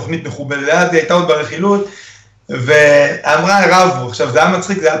היה לה תוכנית מכובדת, היא הייתה עוד ברכילות, ואמרה רבו, עכשיו זה היה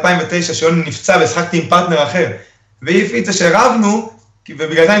מצחיק, זה 2009 שיוני נפצע והשחקתי עם פרטנר אחר, והיא הפיצה שרבנו,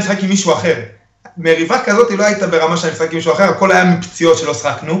 ובגלל זה אני משחק עם מישהו אחר. מריבה כזאת היא לא הייתה ברמה שאני משחק עם מישהו אחר, הכל היה מפציעות שלא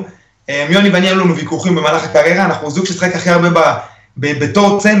שחקנו, יוני ואני היו לנו ויכוחים במהלך הקריירה, אנחנו זוג ששחק הכי הרבה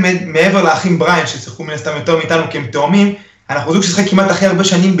בתור צמד, מעבר לאחים בריין, ששיחקו מן הסתם יותר מאיתנו כי הם תאומים, אנחנו זוג ששחק כמעט הכי הרבה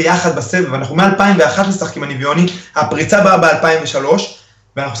שנים ביחד בסבב, אנחנו מ-2001 משחקים אני ויוני, הפריצה באה ב-2003,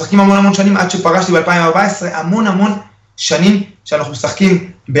 ואנחנו משחקים המון המון שנים, עד שפרשתי ב-2014, המון המון שנים שאנחנו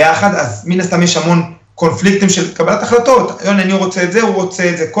משחקים ביחד, אז מן הסתם יש המון קונפליקטים של קבלת החלטות, יוני אני רוצה את זה, הוא רוצה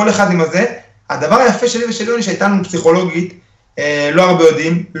את זה, כל אחד עם הזה, הדבר היפה שלי ושל יוני שהייתה לנו פסיכולוגית, לא הרבה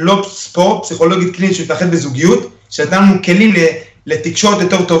יודעים, לא ספורט, פסיכולוגית קלינית שמתאחד בזוגיות, שהייתה לנו כלים לתקשורת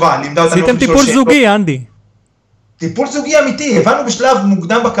יותר טובה, לימדה אותנו... עשיתם טיפול זוגי, אנדי. טיפול זוגי אמיתי, הבנו בשלב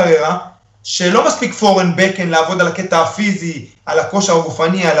מוקדם בקריירה, שלא מספיק פורן בקן לעבוד על הקטע הפיזי, על הכושר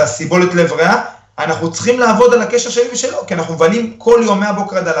הגופני, על הסיבולת לב ריאה, אנחנו צריכים לעבוד על הקשר שלי ושלו, כי אנחנו מבלים כל יום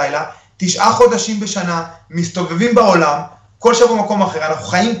מהבוקר עד הלילה, 9 חודשים בשנה, מסתובבים בעולם, כל שבוע מקום אחר, אנחנו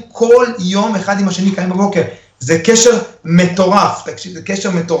חיים כל יום אחד עם השני, קיים בבוקר, זה קשר מטורף, תקשיב, זה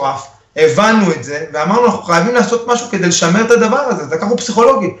קשר מטורף, הבנו את זה, ואמרנו, אנחנו חייבים לעשות משהו כדי לשמר את הדבר הזה, זה לקחנו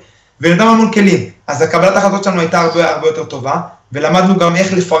פסיכולוגי, ונדם המון כלים, אז הקבלת החלטות שלנו הייתה הרבה יותר טובה, ולמדנו גם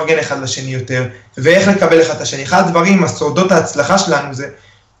איך לפרגן אחד לשני יותר, ואיך לקבל אחד את השני. אחד הדברים, הסודות ההצלחה שלנו זה,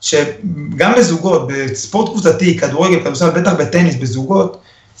 שגם בזוגות, בספורט קבוצתי, כדורגל, כדורסל, בטח בטניס, בזוגות,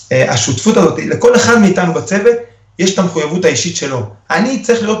 השותפות הזאת, לכל אחד מאיתנו בצוות, יש את המחויבות האישית שלו. אני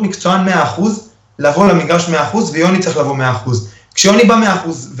צריך להיות מקצוען 100%, לבוא למגרש 100%, ויוני צריך לבוא 100%. כשיוני בא 100%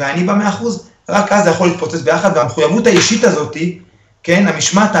 ואני בא 100%, רק אז זה יכול להתפוצץ ביחד, והמחויבות האישית הזאת, כן,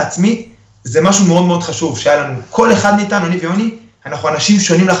 המשמעת העצמית, זה משהו מאוד מאוד חשוב, שהיה לנו, כל אחד מאיתנו, אני ויוני, אנחנו אנשים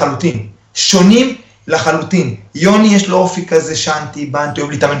שונים לחלוטין. שונים לחלוטין. יוני יש לו אופי כזה שאנטי, בנטי,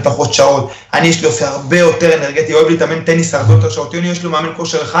 אוהב להתאמן פחות שעות. אני יש לי אופי הרבה יותר אנרגטי, אוהב להתאמן טניס הרבה יותר שעות. יוני יש לו מאמן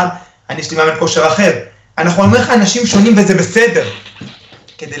כושר אחד, אני יש לי מאמן כושר אחר. אנחנו אומרים לך אנשים שונים וזה בסדר.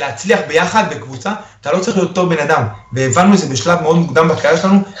 כדי להצליח ביחד בקבוצה, אתה לא צריך להיות טוב בן אדם. והבנו את זה בשלב מאוד מוקדם בקריירה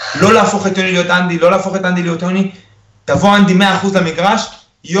שלנו, לא להפוך את יוני להיות אנדי, לא להפוך את אנדי להיות יוני. תבוא אנדי 100% למגרש,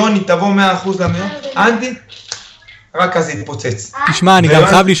 יוני תבוא 100% למגרש, אנדי, רק אז יתפוצץ. תשמע, אני גם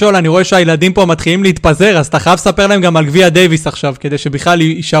חייב לשאול, אני רואה שהילדים פה מתחילים להתפזר, אז אתה חייב לספר להם גם על גביע דייביס עכשיו, כדי שבכלל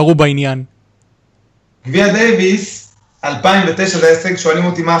יישארו בעניין. גביע דייביס, 2009 זה ההישג, שואלים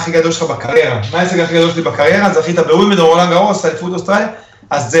אותי מה הכי גדול שלך בקריירה. מה ההישג הכי גדול שלי בקריירה? זכית בווימבלדון, רולאן גארוס, אליפות אוסטרליה.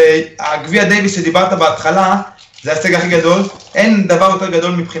 אז הגביע דייביס שדיברת בהתחלה, זה ההישג הכי גדול. אין דבר יותר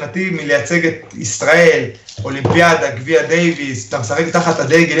גדול מבחינתי מלייצג את ישראל, אולימפיאדה, גביע דייביס, אתה משחק תחת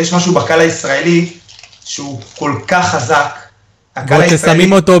הדגל, יש משהו בקהל הישראלי שהוא כל כך חזק. ועוד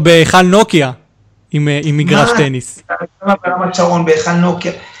ששמים אותו בהיכל נוקיה, עם מגרש טניס. ברמת שרון, בהיכל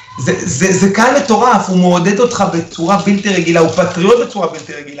נוקיה. זה קהל מטורף, הוא מעודד אותך בצורה בלתי רגילה, הוא פטריוט בצורה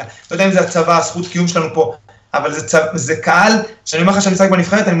בלתי רגילה. לא יודע אם זה הצבא, הזכות קיום שלנו פה, אבל זה קהל, שאני אומר לך שאני משחק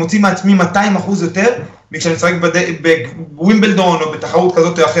בנבחרת, אני מוציא מעצמי 200% יותר, כשאני משחק בווימבלדון או בתחרות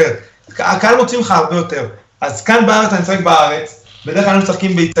כזאת או אחרת. הקהל מוציא לך הרבה יותר. אז כאן בארץ אני משחק בארץ, בדרך כלל אנחנו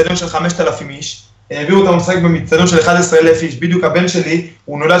משחקים באצטדיון של 5,000 איש, הביאו אותם לשחק במצטדיון של 11,000 איש, בדיוק הבן שלי,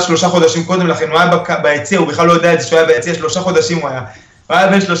 הוא נולד 3 חודשים קודם לכן, הוא היה ביציע, הוא בכלל לא יודע את זה שהוא היה ביציע, 3 חודשים הוא היה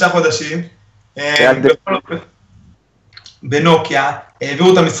בן 3 חודשים, בנוקיה, הביאו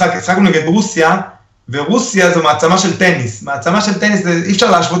אותם משחק, שחקנו נגד רוסיה, ורוסיה זו מעצמה של טניס, מעצמה של טניס, אי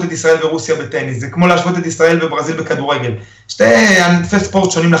אפשר להשוות את ישראל ורוסיה בטניס, זה כמו להשוות את ישראל וברזיל בכדורגל, שתי ענפי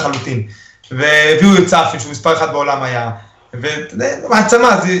ספורט שונים לחלוטין, והביאו יוצאפים שהוא מספר 1 בעולם היה,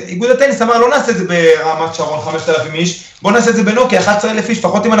 ומעצמה, איגוד הטניס אמר, לא נעשה את זה ברמת שרון 5,000 איש, בוא נעשה את זה בנוקיה, 11,000 איש,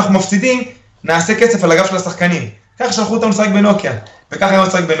 פחות אם אנחנו מפסידים, נעשה כסף על הגב של השחקנים. ככה שלחו אותנו לשחק בנוקיה, וככה הם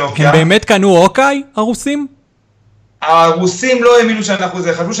לשחק בנוקיה. הם באמת קנו אוקיי, הרוסים? הרוסים לא האמינו שאנחנו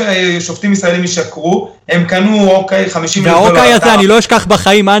זה, חשבו ששופטים ישראלים ישקרו, הם קנו אוקיי 50 מיליון דולר. והאוקיי הזה, אני לא אשכח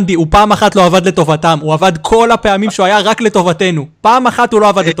בחיים, אנדי, הוא פעם אחת לא עבד לטובתם, הוא עבד כל הפעמים שהוא היה רק לטובתנו, פעם אחת הוא לא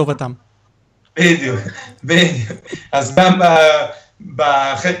עבד לטובתם. בדיוק. אז גם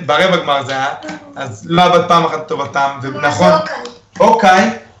ברבע גמר זה היה, אז לא עבד פעם אחת לטובתם, ונכון, אוקיי,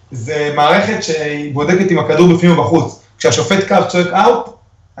 זה מערכת שהיא בודקת עם הכדור בפנים ובחוץ. כשהשופט קו צועק אאוט,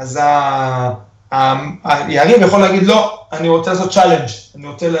 אז היריב יכול להגיד לא, אני רוצה לעשות צ'אלנג', אני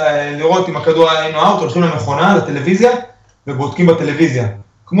רוצה לראות אם הכדור היינו אאוט, הולכים למכונה, לטלוויזיה, ובודקים בטלוויזיה.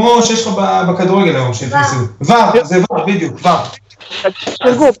 כמו שיש לך בכדורגל היום, ור, זה ור, בדיוק, ור.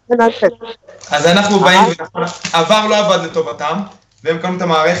 אז אנחנו באים, עבר לא עבד לטובתם, והם קנו את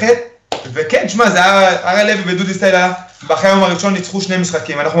המערכת, וכן, תשמע, זה היה לוי ודודי סטיילה, באחרי היום הראשון ניצחו 2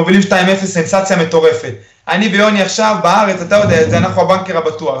 משחקים, אנחנו מובילים 2-0, סנסציה מטורפת. אני ויוני עכשיו בארץ, אתה יודע, זה אנחנו הבנקר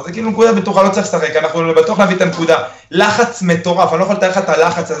הבטוח, זה כאילו נקודה בטוחה, לא צריך לשחק, אנחנו בטוח להביא את הנקודה. לחץ מטורף, אני לא יכול לתאר לך את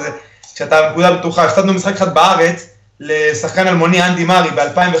הלחץ הזה, כשאתה בנקודה בטוחה. הפסדנו משחק אחד בארץ, לשחקן אלמוני אנדי מארי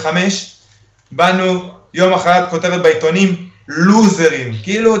ב-2005, באנו יום אחרת כותרת בעיתונים, לוזרים,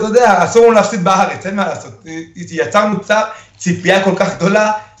 כאילו, אתה יודע, אסור לנו להפסיד בארץ, אין מה לעשות, יצרנו ציפייה כל כך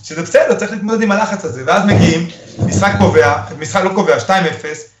גדולה, שזה בסדר, צריך להתמודד עם הלחץ הזה, ואז מגיעים, משחק קובע, משחק לא קובע,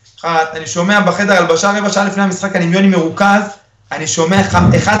 2-0, אני שומע בחדר הלבשה, רבע שעה לפני המשחק, אני מיוני מרוכז, אני שומע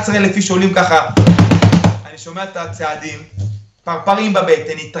 11,000 איש שעולים ככה, אני שומע את הצעדים, פרפרים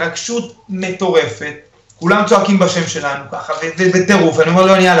בבטן, התרגשות מטורפת, כולם צועקים בשם שלנו ככה, וטירוף, אני אומר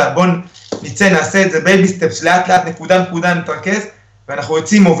לו, יאללה, בוא נצא, נעשה את זה, בייבי סטפס, לאט לאט, נקודה, נתרכז, ואנחנו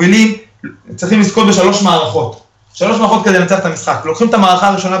יוצאים, מובילים, צריכים לזכות ב3 מערכות. 3 מערכות כדי לנצח את המשחק. לוקחים את המערכה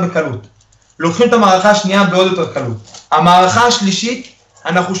הראשונה בקלות. לוקחים את המערכה השנייה בעוד יותר קלות. המערכה השלישית,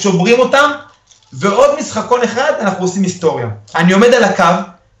 אנחנו שוברים אותם, ועוד משחקון אחד אנחנו עושים היסטוריה. אני עומד על הקו,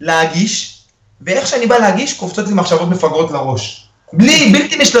 להגיש, ואיך שאני בא להגיש, קופצות לי מחשבות מפגרות לראש.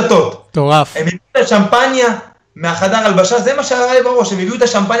 בלתי נשלטות. טורף. הם הביאו את השמפניה מהחדר הלבשה, זה מה שהיה לי בראש, הם הביאו את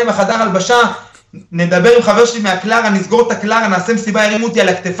השמפניה מהחדר הלבשה, נדבר עם חבר שלי מהקלרה, נסגור את הקלרה, נעשה מסיבה, הרימו אותי על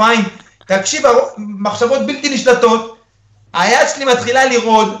הכתפיים, תקשיב, מחשבות בלתי נשלטות, היד שלי מתחילה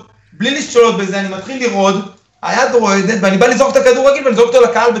לרעוד, בלי לשאול בזה, אני מתחיל לרעוד, היד רועדת, ואני בא לזרוק את הכדור רגיל, ואני זורק אותו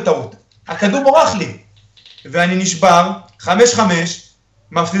לקהל בטעות. הכדור בורח לי, ואני נשבר, 5-5,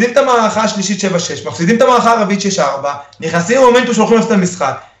 מפסידים את המערכה השלישית 7-6, מפסידים את המערכה הרביעית 6-4, נכנסים למומנטום שהולכים לעשות את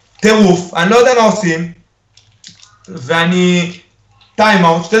המשחק, טירוף, אני לא יודע מה עושים, ואני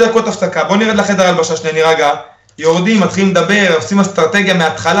טיימאוט, 2 דקות הפסקה, בוא נרד לחדר הלבשה שנייה, נירגע, יורדים, מתחילים לדבר, עושים אסטרטגיה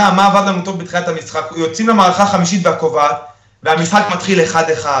מההתחלה, מה עבד לנו טוב בתחילת המשחק, יוצאים למערכה החמישית והקובעת, והמשחק מתחיל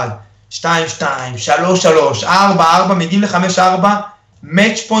 1-1, 2-2, 3-3, 4-4, מגיעים ל-5-4,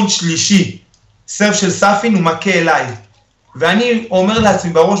 מאץ' פוינט שלישי, סרב של סאפין, הוא מכה אליי. ואני אומר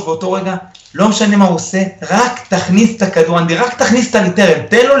לעצמי בראש באותו רגע, לא משנה מה הוא עושה, רק תכניס את הכדור, אנדי, רק תכניס את הריטרן,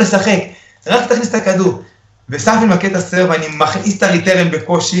 תן לו לשחק, רק תכניס את הכדור. וסאפין מכה את הסרב, אני מכניס את הריטרן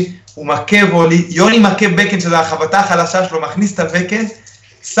בקושי, הוא מכה וולי, יוני מכה בקן, שזו החבטה החלשה שלו, מכניס את הבקן,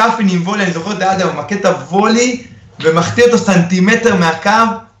 סאפין עם וולי, אני זוכר דעת, הוא מכה את הוולי, ומחטיא אותו סנטימטר מהקו,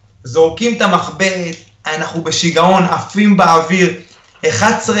 זורקים את המחברת, אנחנו בשיגעון, עפים באוויר,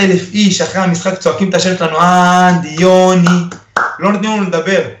 11,000 איש אחרי המשחק צועקים את השם שלנו, אנדי, יוני, לא נותנים לנו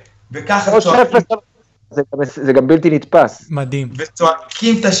לדבר, וככה צועקים. זה גם בלתי נתפס. מדהים.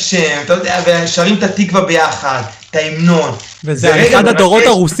 וצועקים את השם, אתה יודע, ושרים את התקווה ביחד, את ההמנון. וזה אחד הדורות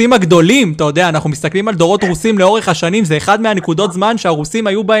הרוסים הגדולים, אתה יודע, אנחנו מסתכלים על דורות רוסים לאורך השנים, זה אחד מהנקודות זמן שהרוסים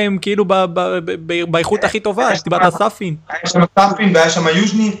היו בהם כאילו באיכות הכי טובה, דיברת סאפין. היה שם סאפין, והיה שם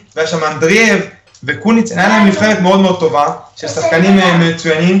יוז'ני, והיה שם אנדרייב, וקוניץ, היה להם נבחרת מאוד מאוד טובה, של שחקנים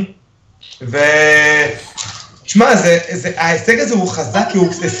מצוינים, תשמע, ההישג הזה הוא חזק, כי הוא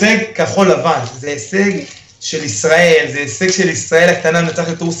הישג כחול לבן, זה הישג של ישראל, זה הישג של ישראל הקטנה נצח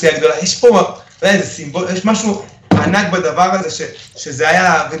את רוסיה הגדולה, יש פה, זה סימבול, יש משהו ענק בדבר הזה, שזה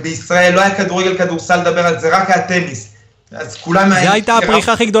היה, ובישראל לא היה כדורגל, כדורסל לדבר על זה, רק היה טניס, אז כולם... זה הייתה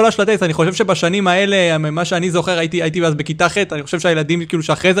הפריחה הכי גדולה של הטניס, אני חושב שבשנים האלה, מה שאני זוכר, הייתי אז בכיתה ח', אני חושב שהילדים, כאילו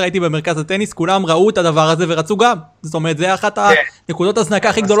שאחרי זה הייתי במרכז הטניס, כולם ראו את הדבר הזה ורצו גם, זאת אומרת, זה אחת הנקודות הזנקה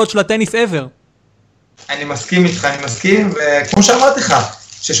הכי גדולות של הטניס ever. אני מסכים איתך, אני מסכים, וכמו שאמרתי לך,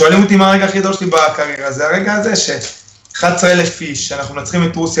 ששואלים אותי מה הרגע הכי גדול שלי בקריירה, זה הרגע הזה ש11,000 איש, שאנחנו מנצחים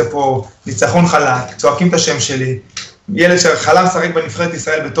את רוסיה פה, ניצחון חלק, צועקים את השם שלי, ילד שחלם לשחק בנבחרת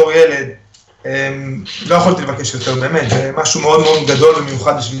ישראל בתור ילד, לא יכולתי לבקש יותר, באמת, זה משהו מאוד מאוד גדול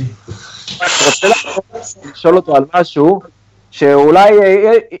ומיוחד בשבילי. אני רוצה לשאול אותו על משהו, שאולי,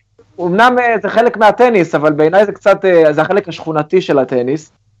 אמנם זה חלק מהטניס, אבל בעיניי זה קצת, זה החלק השכונתי של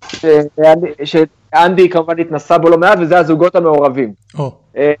הטניס, שאנדי כמובן התנסה בו לא מעט, וזה הזוגות המעורבים.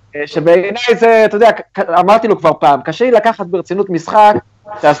 שבעיניי זה, אתה יודע, אמרתי לו כבר פעם, קשה לי לקחת ברצינות משחק,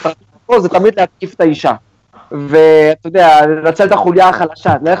 שהאסטרטגיה פה זה תמיד להתקיף את האישה. ואתה יודע, לנצל את החוליה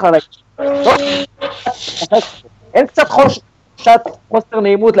החלשה, לך על האישה. אין קצת חוסר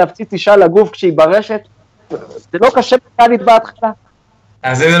נעימות להפציץ אישה לגוף כשהיא ברשת? זה לא קשה בקנית בהתחלה?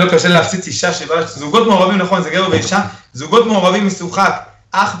 אז זה לא קשה להפציץ אישה שברשת. זוגות מעורבים, נכון, זה גבר ואישה. זוגות מעורבים משוחק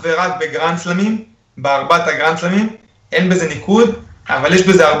אך ורק בגרנדסלמים, בארבעת הגרנדסלמים, אין בזה ניקוד, אבל יש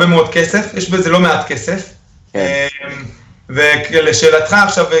בזה הרבה מאוד כסף, יש בזה לא מעט כסף. ולשאלתך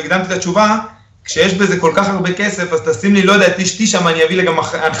עכשיו, הקדמתי את התשובה, כשיש בזה כל כך הרבה כסף, אז תשים לי, לא יודע, את אשתי שם, אני אביא לה גם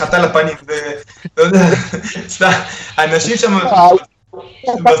הנחתה לפנים, ולא יודע, אנשים שם...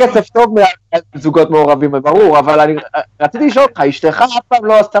 זה כסף טוב מהזוגות מעורבים, ברור, אבל אני רציתי לשאול אותך, אשתך אף פעם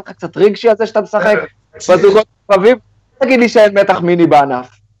לא עשתה לך קצת רגשי הזה שאתה משחק בזוגות מעורבים? תגיד לי שאין מתח מיני בענף.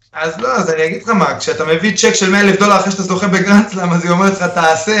 אז לא, אז אני אגיד לך מה, כשאתה מביא צ'ק של $100,000 אחרי שאתה זוכה בגרנדסלאם, אז היא אומרת לך,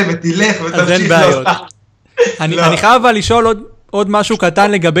 תעשה ותלך ותמשיך. אז אין בעיות. אני חייב לשאול עוד משהו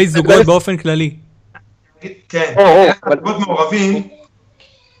קטן לגבי זוגות באופן כללי. כן, זוגות מעורבים,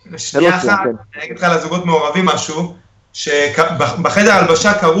 שנייה אחת, אני אגיד לך על הזוגות מעורבים משהו, שבחדר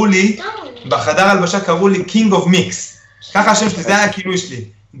הלבשה קראו לי King of Mix, ככה השם שלי, זה היה הכינוי שלי,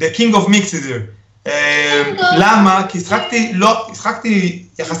 The King of Mix is here. למה? כי שחקתי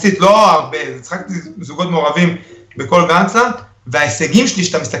יחסית לא הרבה, שחקתי זוגות מעורבים בכל גרנדסלאם, וההישגים שלי,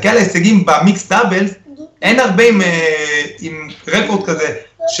 שאתה מסתכל על ההישגים במיקס דאבלס, אין הרבה עם רקורד כזה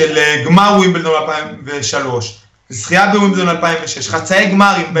של גמר ווימבלדון 2003, זכייה בווימבלדון 2006, חצאי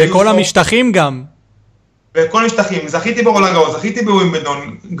גמרים. בכל המשטחים גם. בכל המשטחים, זכיתי ברולנד גאו, זכיתי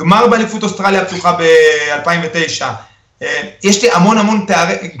בווימבלדון, גמר באליפות אוסטרליה הפתוחה ב-2009, יש לי המון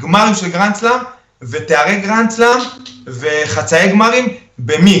גמרים של גרנדסלאם, ותארי גרנדסלאם, וחצאי גמרים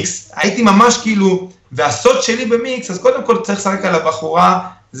במיקס. הייתי ממש כאילו, והסוד שלי במיקס, אז קודם כל צריך לשחק על הבחורה,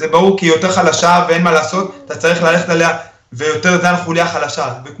 זה ברור כי היא יותר חלשה ואין מה לעשות, אתה צריך ללכת עליה, ויותר זה על חוליה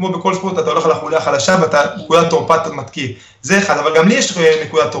חלשה, וכמו בכל ספורט אתה הולך על החוליה החלשה, ואתה נקודת תורפה אתה מתקיף. זה אחד, אבל גם לי יש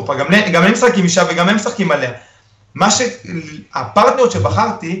נקודת תורפה, גם אני משחקים אישה וגם הם משחקים עליה. הפרטנריות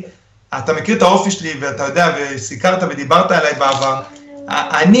שבחרתי, אתה מכיר את האופי שלי, ואתה יודע, וסיכרת ודיברת עליי בעבר,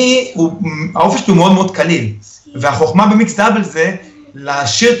 האופי שלי הוא מאוד מאוד קליל, והחוכמה במיקס דאבל זה,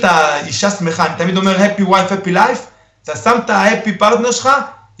 להשאיר את האישה שמחה, אני תמיד אומר happy wife, happy life, אתה שם את ה-happy פרטנר שלך,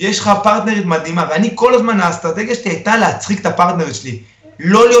 יש לך פרטנרית מדהימה, ואני כל הזמן, האסטרטגיה שלי הייתה להצחיק את הפרטנרית שלי,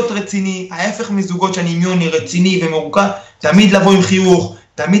 לא להיות רציני, ההפך מזוגות שאני מיוני, רציני ומרוכז, תמיד לבוא עם חיוך,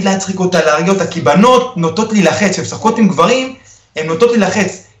 תמיד להצחיק אותה, להרגיע אותה, כי בנות נוטות להילחץ, כשהן משחקות עם גברים, הן נוטות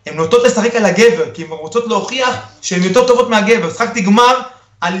להילחץ, הן נוטות לשחק על הגבר, כי הן רוצות להוכיח שהן יותר טובות מהגבר, שחקתי גמר,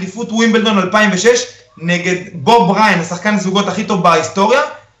 אליפות ווימבלדון 2006, נגד בוב בריין, השחקן הזוגות הכי טוב בהיסטוריה,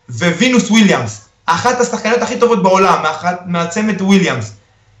 ווינוס וויליאמס, אחת השחקניות הכי טובות בעולם, מהצמד וויליאמס.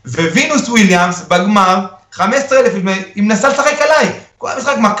 ווינוס וויליאמס בגמר, 15,000, היא מנסה לשחק עליי, כל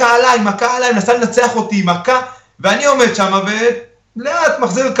המשחק מכה עליי, מנסה לנצח אותי, מכה, ואני עומד שם, ולאט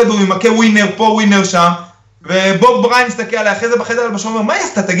מחזיר את כדורים, מכה ווינר פה, ווינר שם, ובוב בריין מסתכל עליי, אחרי זה בחדר על בשום, אומר, מה היא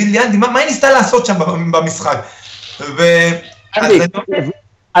עשתה? תגיד לי, אנדי, מה היא ניסתה לעשות שם במשחק?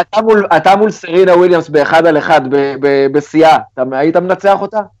 אתה מול סרינה וויליאמס באחד על אחד, בשיאה, היית מנצח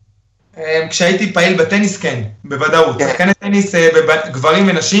אותה? כשהייתי פעיל בטניס, כן, בוודאות. שחקני טניס בגברים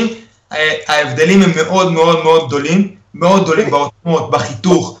ונשים, ההבדלים הם מאוד מאוד מאוד גדולים, מאוד גדולים בעוצמות,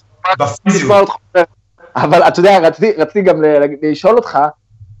 בחיתוך, בפיזיות. אבל אתה יודע, רציתי גם לשאול אותך,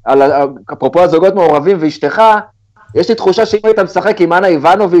 אפרופו הזוגות מעורבים ואשתך, יש לי תחושה שאם היית משחק עם אנה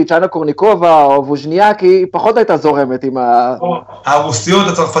איבנוביץ', אנה קורניקובה או ווז'ניאק, היא פחות הייתה זורמת עם הרוסיות,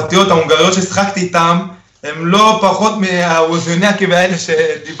 הצרפתיות, ההונגריות ששחקתי איתם, הם לא פחות מהווז'ניאקים האלה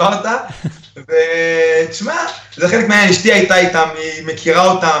שדיברת, ותשמע, זה חלק מהעניין, אשתי הייתה איתם, היא מכירה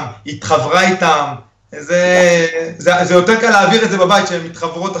אותם, היא התחברה איתם, זה יותר קל להעביר את זה בבית, שהן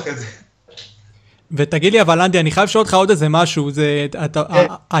מתחברות אחרי זה. ותגיד לי, אבל אנדי, אני חייב לשאול אותך עוד איזה משהו,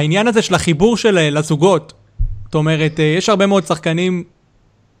 העניין הזה של החיבור לזוגות, זאת אומרת, יש הרבה מאוד שחקנים,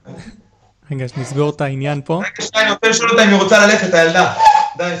 רגע, נסגור את העניין פה. רגע, אני רוצה לשאול אותה אם היא רוצה ללכת, הילדה.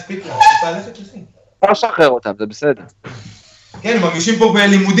 די, הספיק לה, רוצה ללכת לכי. לא שחרר אותם, זה בסדר. כן, הם מרגישים פה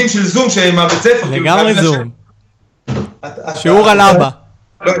בלימודים של זום, שהם מהבית ספר. לגמרי זום. שיעור על אבא.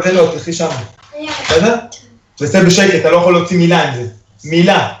 לא, זה לא, תלכי שם. בסדר? זה בשקט, אתה לא יכול להוציא מילה עם זה.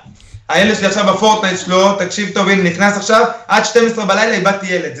 מילה. הילד שלי עכשיו בפורטנייט שלו, תקשיב טוב, הנה נכנס עכשיו, עד 12 בלילה איבדתי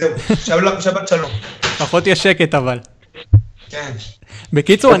ילד, זהו. שבת שלום. פחות יש שקט אבל. כן.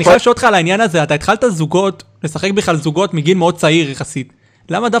 בקיצור, אני חייב לשאול אותך על העניין הזה, אתה התחלת זוגות, לשחק בכלל זוגות מגיל מאוד צעיר יחסית.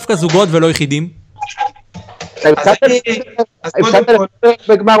 למה דווקא זוגות ולא יחידים? הפסדת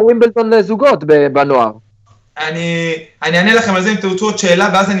בגמר ווימבלדון לזוגות בנוער. אני אענה לכם על זה אם תרצו עוד שאלה,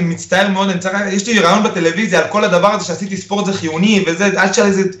 ואז אני מצטער מאוד, יש לי רעיון בטלוויזיה על כל הדבר הזה שעשיתי ספורט זה חיוני, וזה, אל תשאל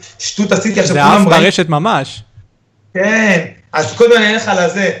איזה שטות עשיתי. זה אף ברשת ממש. כן, אז קודם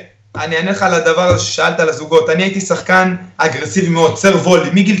אני אענה לך על הדבר הזה ששאלת על הזוגות. אני הייתי שחקן אגרסיבי מאוד, סר וולי,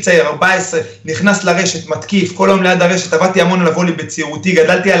 מגיל צעיר, 14, נכנס לרשת, מתקיף, כל היום ליד הרשת, עבדתי המון על הוולי בצעירותי,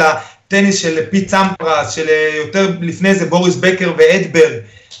 גדלתי על הטניס של פיט סמפרס, של יותר לפני זה בוריס בקר ואדברג,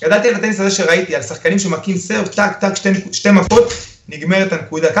 גדלתי על הטניס הזה שראיתי, על שחקנים שמקים סרב, טק, טק, שתי מכות, נגמרת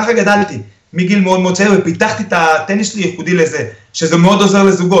הנקודה. ככה גדלתי, מגיל מאוד מאוד צעיר, ופיתחתי את הטניס שלי ייחודי לזה, שזה מאוד עוזר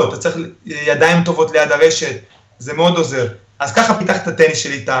לזוגות, אתה צריך ידיים טובות ליד הרשת, זה מאוד עוזר. אז ככה פיתחתי את הטניס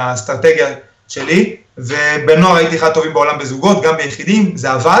שלי, את האסטרטגיה שלי, ובנוער הייתי אחד טובים בעולם בזוגות, גם ביחידים,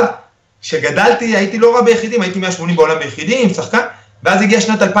 זה עבד. כשגדלתי הייתי לא רע ביחידים, הייתי 180 בעולם ביחידים, שחקן, ואז הגיע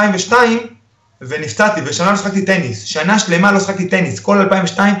שנת 2002, ונפצעתי, ושנה לא שחקתי טניס, שנה שלמה לא שחקתי טניס, כל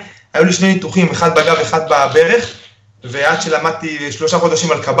 2002 היו לי שני ניתוחים, אחד בגב, אחד בברך, ועד שלמדתי 3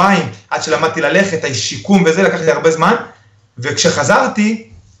 חודשים על קביים, עד שלמדתי ללכת, השיקום וזה, לקחתי הרבה זמן, וכשחזרתי,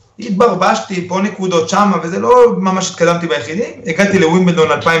 התברבשתי פה נקודות שמה, וזה לא ממש התקדמתי ביחידים, הגעתי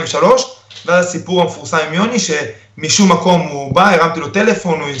לווימבלדון 2003, ואז הסיפור המפורסם עם יוני, שמשום מקום הוא בא, הרמתי לו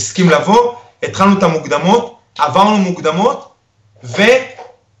טלפון, הוא הסכים לבוא, התחלנו את המוקדמות, עברנו מוקדמות,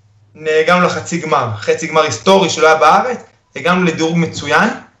 והגענו לחצי גמר, חצי גמר היסטורי שלא היה בארץ, הגענו לדירוג מצוין,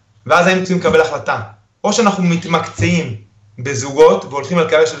 ואז היינו צריכים לקבל החלטה. או שאנחנו מתמקצעים בזוגות, והולכים על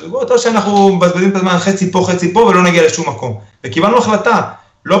קריירה של זוגות, או שאנחנו מבזבזים את הזמן חצי פה ולא נגיע לשום מקום. וקיבלנו החלטה,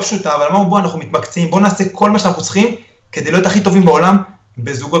 לא פשוטה, אבל אמרנו, אנחנו מתמקצעים, בואו נעשה כל מה שאנחנו צריכים, כדי להיות הכי טובים בעולם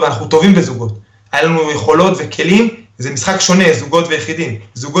בזוגות, ואנחנו טובים בזוגות. היה לנו יכולות וכלים, זה משחק שונה, זוגות ויחידים.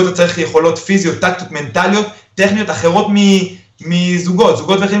 זוגות אתה צריך יכולות פיזיות, טקטיות, מנטליות, טכניות אחרות מזוגות.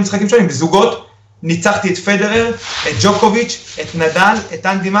 זוגות ויחידים משחקים שונים. בזוגות ניצחתי את פדרר, את ג'וקוביץ', את נדל, את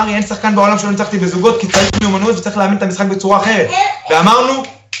אנדי מרי, אין שחקן בעולם שלא ניצחתי בזוגות, כי צריך מיומנות וצריך להאמין את המשחק בצורה אחרת. ואמרנו,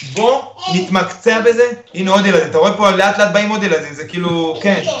 בוא נתמקצע בזה, הנה עוד ילדים, אתה רואה פה לאט לאט באים עוד ילדים, זה כאילו,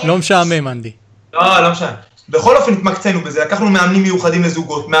 כן. לא משעמם, אנדי. לא משעמם. בכל אופן התמקצענו בזה, לקחנו מאמנים מיוחדים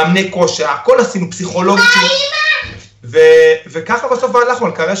לזוגות, מאמני כושר, הכל עשינו, פסיכולוגים. וככה בסוף הלכנו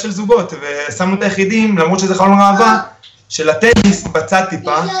על קריירה של זוגות, ושמנו את היחידים, למרות שזה חלום ראווה, של הטניס בצד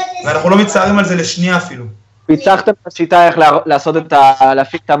טיפה, ואנחנו לא מצטערים על זה לשנייה אפילו. פיצחתם את השיטה איך לעשות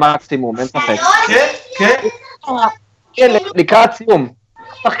להפיק את המקסימום, אין ספק. כן. כן, לקראת סיום.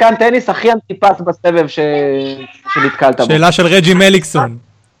 שחקן טניס הכי אנטיפס בסבב שנתקלת בו. שאלה של רג'י מליקסון.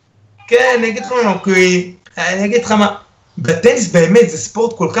 כן, אני אגיד לך מה, בטניס באמת זה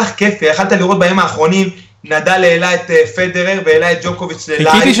ספורט כל כך כיפי, יכלת לראות בימים האחרונים, נדל העלה את פדרר והעלה את ג'וקוביץ' ללייב.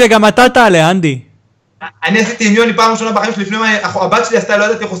 חיכיתי שגם אתה תעלה, אנדי. אני עשיתי עם יוני פעם ראשונה בחיים שלי, לפני הבת שלי עשתה, לא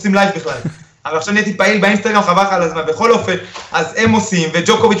ידעתי איך עושים לייב בכלל. אבל עכשיו נהייתי פעיל באינסטגרם, חבל לך על הזמן. בכל אופן, אז הם עושים,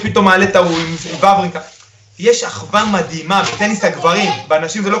 וג'וקוביץ' פתאום מעלה את ההוא עם וברינקה. יש אחווה מדהימה בטניס הגברים,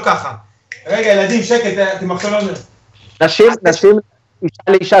 באנשים זה לא ככה. רגע, ילדים, שקט, אתם עכשיו לא אומר. נשים, אישה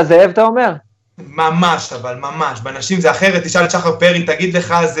לאישה זאב, אתה אומר? ממש, אבל ממש. בנשים זה אחרת, תשאל את שחר פרי, תגיד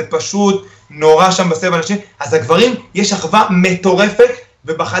לך, זה פשוט נורא שם בסביב אנשים. אז הגברים, יש אחווה מטורפת,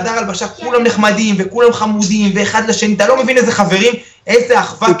 ובחדר הלבשה כולם נחמדים, וכולם חמודים, ואחד לשני, אתה לא מבין איזה חברים, איזה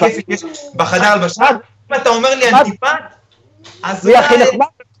אחווה כיפית יש בחדר הלבשה. אם אתה אומר לי אנטיפט, אז מי הכי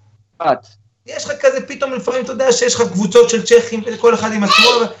נחמד? יש לך כזה, פתאום לפעמים אתה יודע שיש לך קבוצות של צ'כים, כל אחד עם עצמו,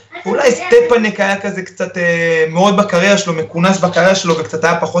 ואולי סטפניק היה כזה קצת מאוד בקריירה שלו, מכונס בקריירה שלו, וקצת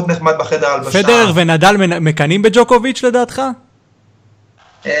היה פחות נחמד בחדר הלבשה. פדרר ונדל מקנים בג'וקוביץ' לדעתך?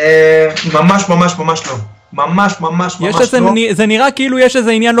 ממש ממש ממש לא. ממש ממש ממש לא. זה נראה כאילו יש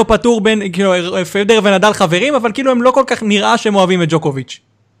איזה עניין לא פתור בין, כאילו פדרר ונדל חברים, אבל כאילו הם לא כל כך נראה שהם אוהבים את ג'וקוביץ'.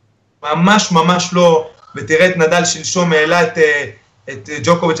 ממש ממש לא, ותראה את נדל שלשום העלה את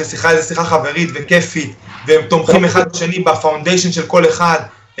ג'וקוביץ' לשיחה, איזו שיחה חברית וכיפית, והם תומכים אחד בשני בפאונדיישן של כל אחד,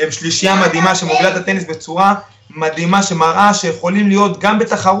 הם שלישייה מדהימה שמובילה את הטניס בצורה מדהימה שמראה שיכולים להיות גם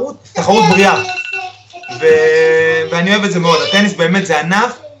בתחרות, תחרות בריאה. ואני אוהב את זה מאוד, הטניס באמת זה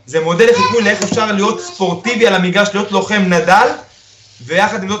ענף, זה מודל לחיקוי לאיך אפשר להיות ספורטיבי על המגרש, להיות לוחם נדל,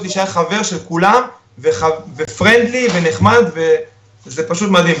 ויחד עם זאת להישאר חבר של כולם, ופרנדלי ונחמד, וזה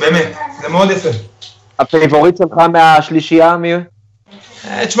פשוט מדהים, באמת, זה מאוד יפה. הפייבוריט שלך מהשלישייה, מי?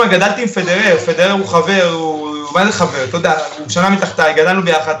 תשמע, גדלתי עם פדרר, פדרר הוא חבר, הוא מה זה חבר, אתה יודע, הוא שנה מתחתיי, גדלנו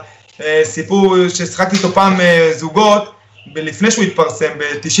ביחד, סיפור ששחקתי איתו פעם זוגות, לפני שהוא התפרסם,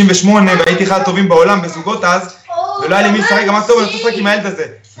 ב-98, והייתי אחד הטובים בעולם בזוגות אז, ולא היה לי מי לשחק, אמרתי טוב, אני רוצה לשחק עם הילד הזה,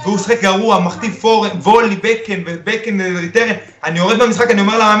 והוא שחק גרוע, מחטיב וולי, בקן, ובקן ריטרן, אני יורד במשחק, אני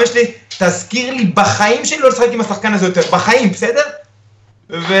אומר למאמן שלי, תזכיר לי בחיים שלי לא לשחק עם השחקן הזה יותר, בחיים, בסדר?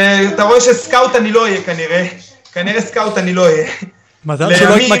 ואתה רואה שסקאוט אני לא אהיה כנראה סקאוט אני לא אהיה. מזל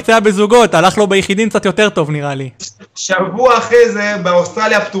שלא התמקצע בזוגות, הלך לו ביחידים קצת יותר טוב נראה לי. שבוע אחרי זה,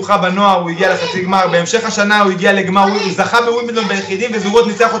 באוסטרליה הפתוחה בנוער, הוא הגיע לחצי גמר, בהמשך השנה הוא הגיע לגמר, הוא זכה בווימבלדון ביחידים, וזוגות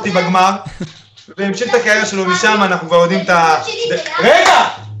ניצח אותי בגמר, והמשיך את הקריירה שלו משם, אנחנו כבר יודעים את ה... רגע!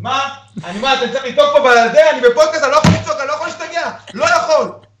 מה? אתה צריך לצעוק פה בזה, אני בפודקאסט, אני לא יכול לצעוק, אני לא יכול להשתגע, לא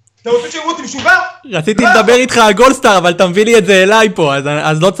יכול! אתה רוצה שיראו אותי משוגע? רציתי לדבר איתך על גולדסטאר, אבל אתה מביא לי את זה אליי פה,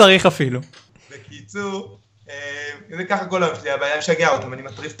 אז לא צריך אפילו. בקיצור, זה ככה כל היום שלי, הבעיה משגע אותם, אני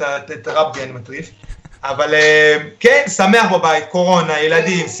מטריף את הרבי, אני מטריף. אבל כן, שמח בבית, קורונה,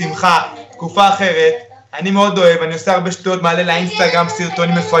 ילדים, שמחה, תקופה אחרת. אני מאוד אוהב, אני עושה הרבה שטויות, מעלה לאינסטגרם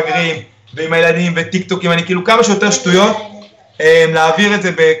סרטונים מפגרים, ועם הילדים וטיק טוקים, אני כאילו כמה שיותר שטויות, להעביר את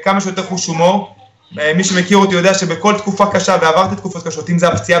זה בכמה שיותר חוש הומור. מי שמכיר אותי יודע שבכל תקופה קשה, ועברתי תקופות קשות, אם זה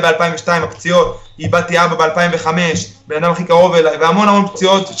הפציעה ב-2002, הפציעות, איבדתי אבא ב-2005, בן אדם הכי קרוב אליי, והמון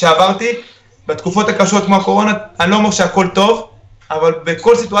פציעות שעברתי, בתקופות הקשות כמו הקורונה, אני לא אומר שהכל טוב, אבל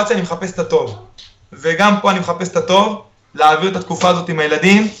בכל סיטואציה אני מחפש את הטוב. וגם פה אני מחפש את הטוב, להעביר את התקופה הזאת עם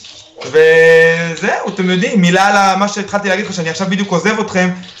הילדים, וזהו, אתם יודעים, מילה על מה שהתחלתי להגיד לך, שאני עכשיו בדיוק עוזב אתכם,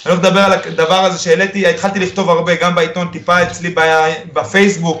 אני הולך לדבר על הדבר הזה שהעליתי, התחלתי לכתוב הרבה, גם בעיתון, טיפה אצלי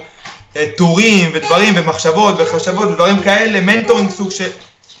בפייסבוק, טורים ודברים ומחשבות וחשבות ודברים כאלה, מנטורינג סוג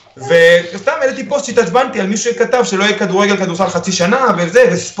וסתם העליתי פוסט שהתעצבנתי על מישהו שכתב שלא יהיה כדורגל כדורסל חצי שנה וזה,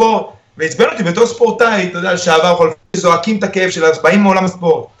 וספורט, והצבן אותי בתור ספורטאי, אתה יודע, שעבר חולפים, זועקים את הכאב שלה, באים מעולם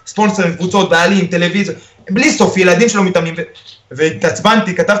הספורט, ספונסרים, קבוצות, בעלים, טלוויזיה, בלי סוף, ילדים שלא מתאמנים,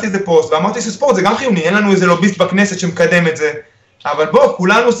 והתעצבנתי, כתבתי איזה פוסט, ואמרתי שספורט זה גם חיוני, אין לנו איזה לוביסט בכנסת שמקדם את זה, אבל בוא,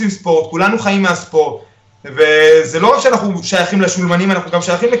 כולנו עושים ספורט, כולנו חיים מהספורט, וזה לא רק שאנחנו שייכים לשולמנים, אנחנו גם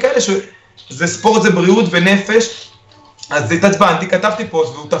שייכים לכאלה שזה ספורט, זה בריאות ונפש, אז התעצבנתי, כתבתי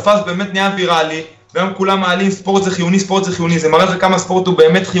פוסט, והוא תפס באמת נהיה ויראלי, והיום כולם מעלים ספורט זה חיוני, ספורט זה חיוני, זה מראה לך כמה ספורט הוא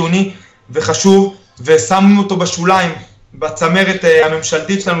באמת חיוני וחשוב, ושמים אותו בשוליים, בצמרת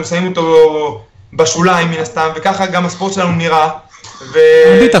הממשלתית שלנו, שמים אותו בשוליים מן הסתם, וככה גם הספורט שלנו נראה.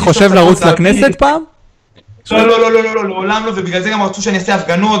 אתה חושב לרוץ לכנסת פעם? לא, לעולם לא, ובגלל זה גם רצו שאני אעשה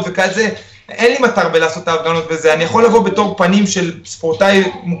הפגנות וכזה, אין לי מטר בלעשות את ההפגנות וזה, אני יכול לבוא בתור פנים של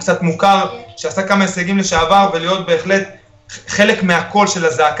ספורטאי קצת מוכר, שעשה כמה הישגים לשעבר, ולהיות בהחלט חלק מהקול של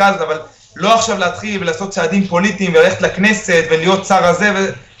הזעקה הזאת, אבל לא עכשיו להתחיל ולעשות צעדים פוליטיים וללכת לכנסת ולהיות שר הזה,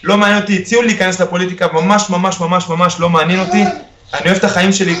 ולא מעניין אותי, הציעו להיכנס לפוליטיקה, ממש ממש ממש ממש לא מעניין אותי, אני אוהב את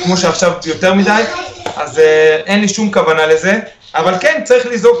החיים שלי כמו שעכשיו יותר מדי, אז אין לי שום כוונה לזה, אבל כן צריך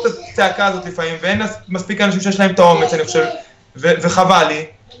לזעוק את הצעקה הזאת לפעמים, ואין מספיק אנשים שיש להם את האומץ, אני חושב, וחבל לי,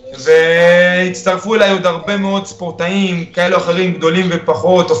 והצטרפו אליי עוד הרבה מאוד ספורטאים, כאלו אחרים גדולים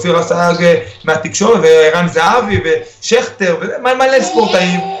ופחות, אופיר אסאג מהתקשורת, וערן זהבי ושכטר, ומלא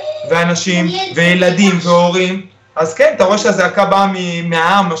ספורטאים, ואנשים, וילדים, והורים, אז כן, אתה רואה שהזעקה באה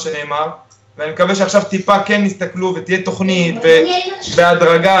מהעם, מה שנאמר, ואני מקווה שעכשיו טיפה כן נסתכלו, ותהיה תוכנית,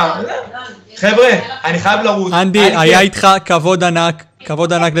 ובהדרגה. חבר'ה, אני חייב לרוץ. אנדי, היה איתך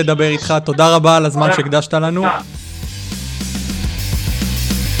כבוד ענק לדבר איתך, תודה רבה על הזמן שהקדשת לנו.